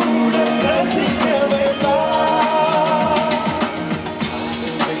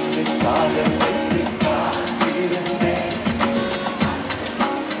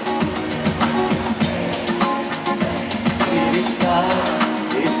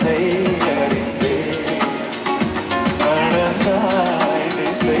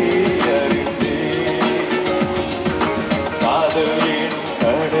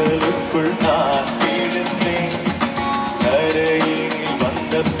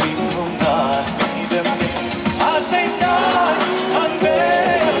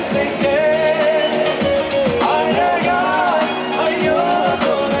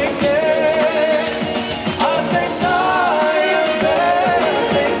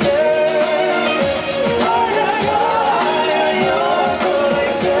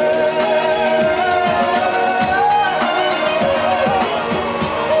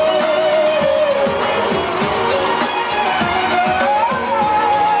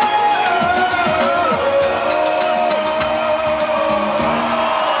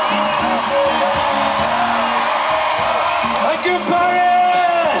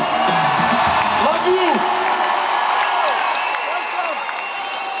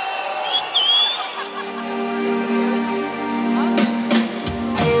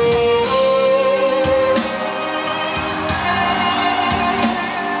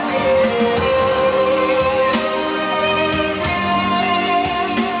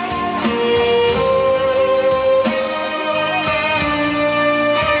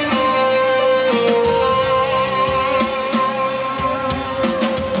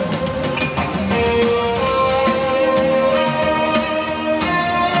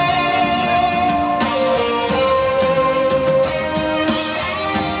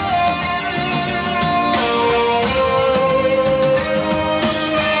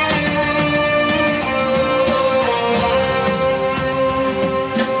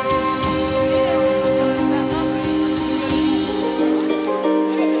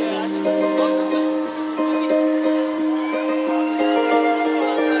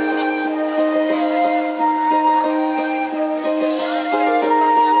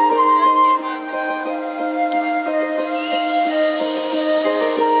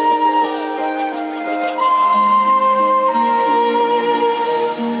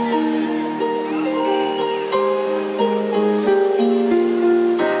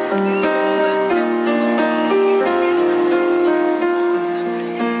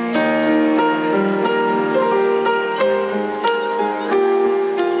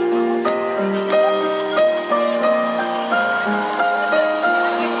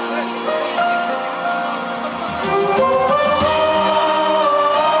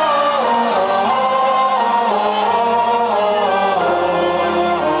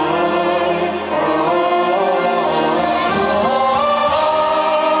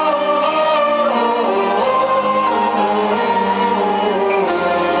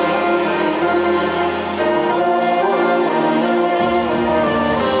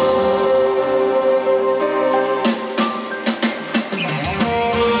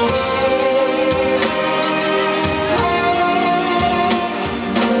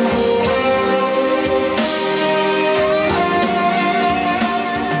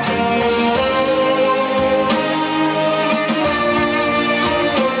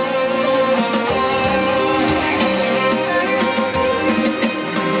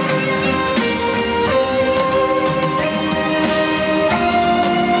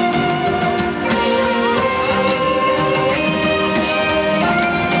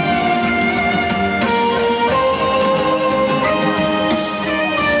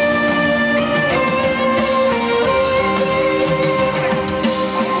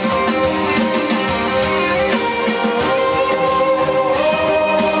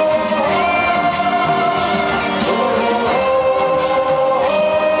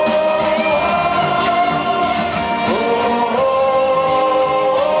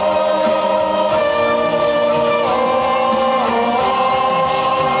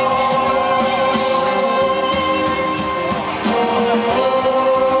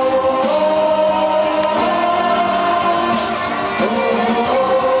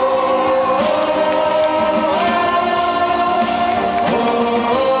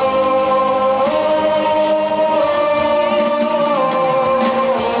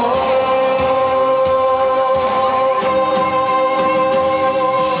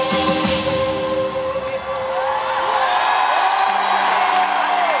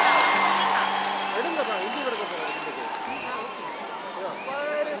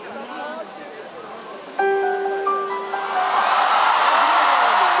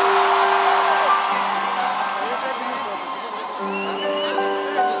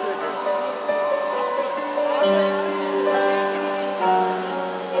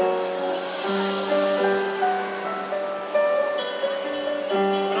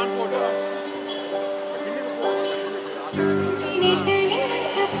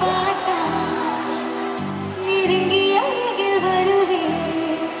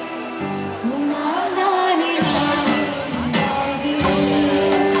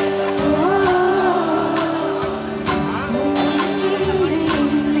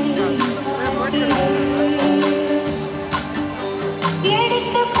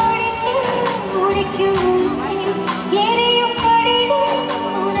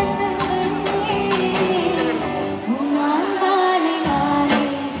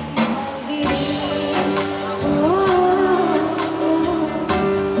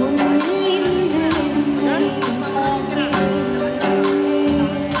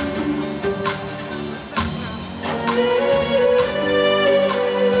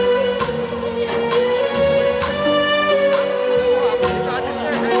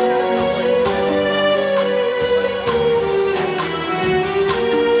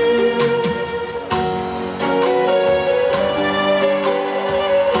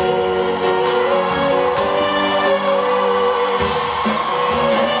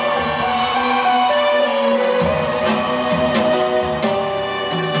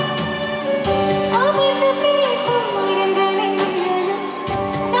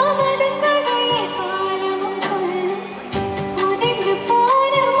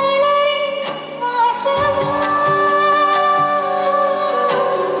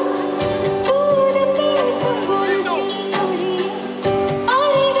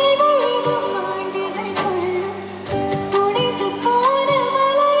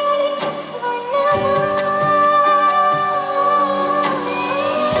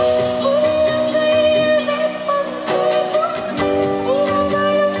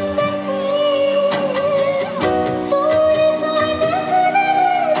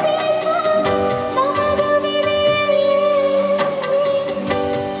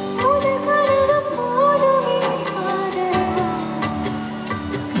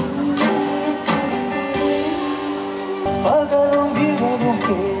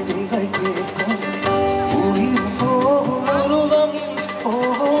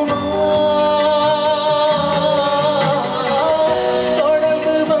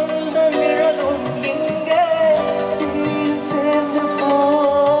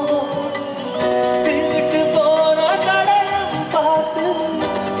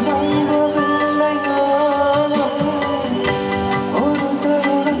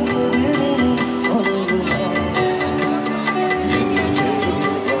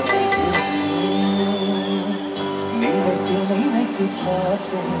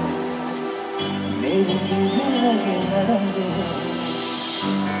பார்த்தேன் நெருங்கி விலகி நடந்தேன்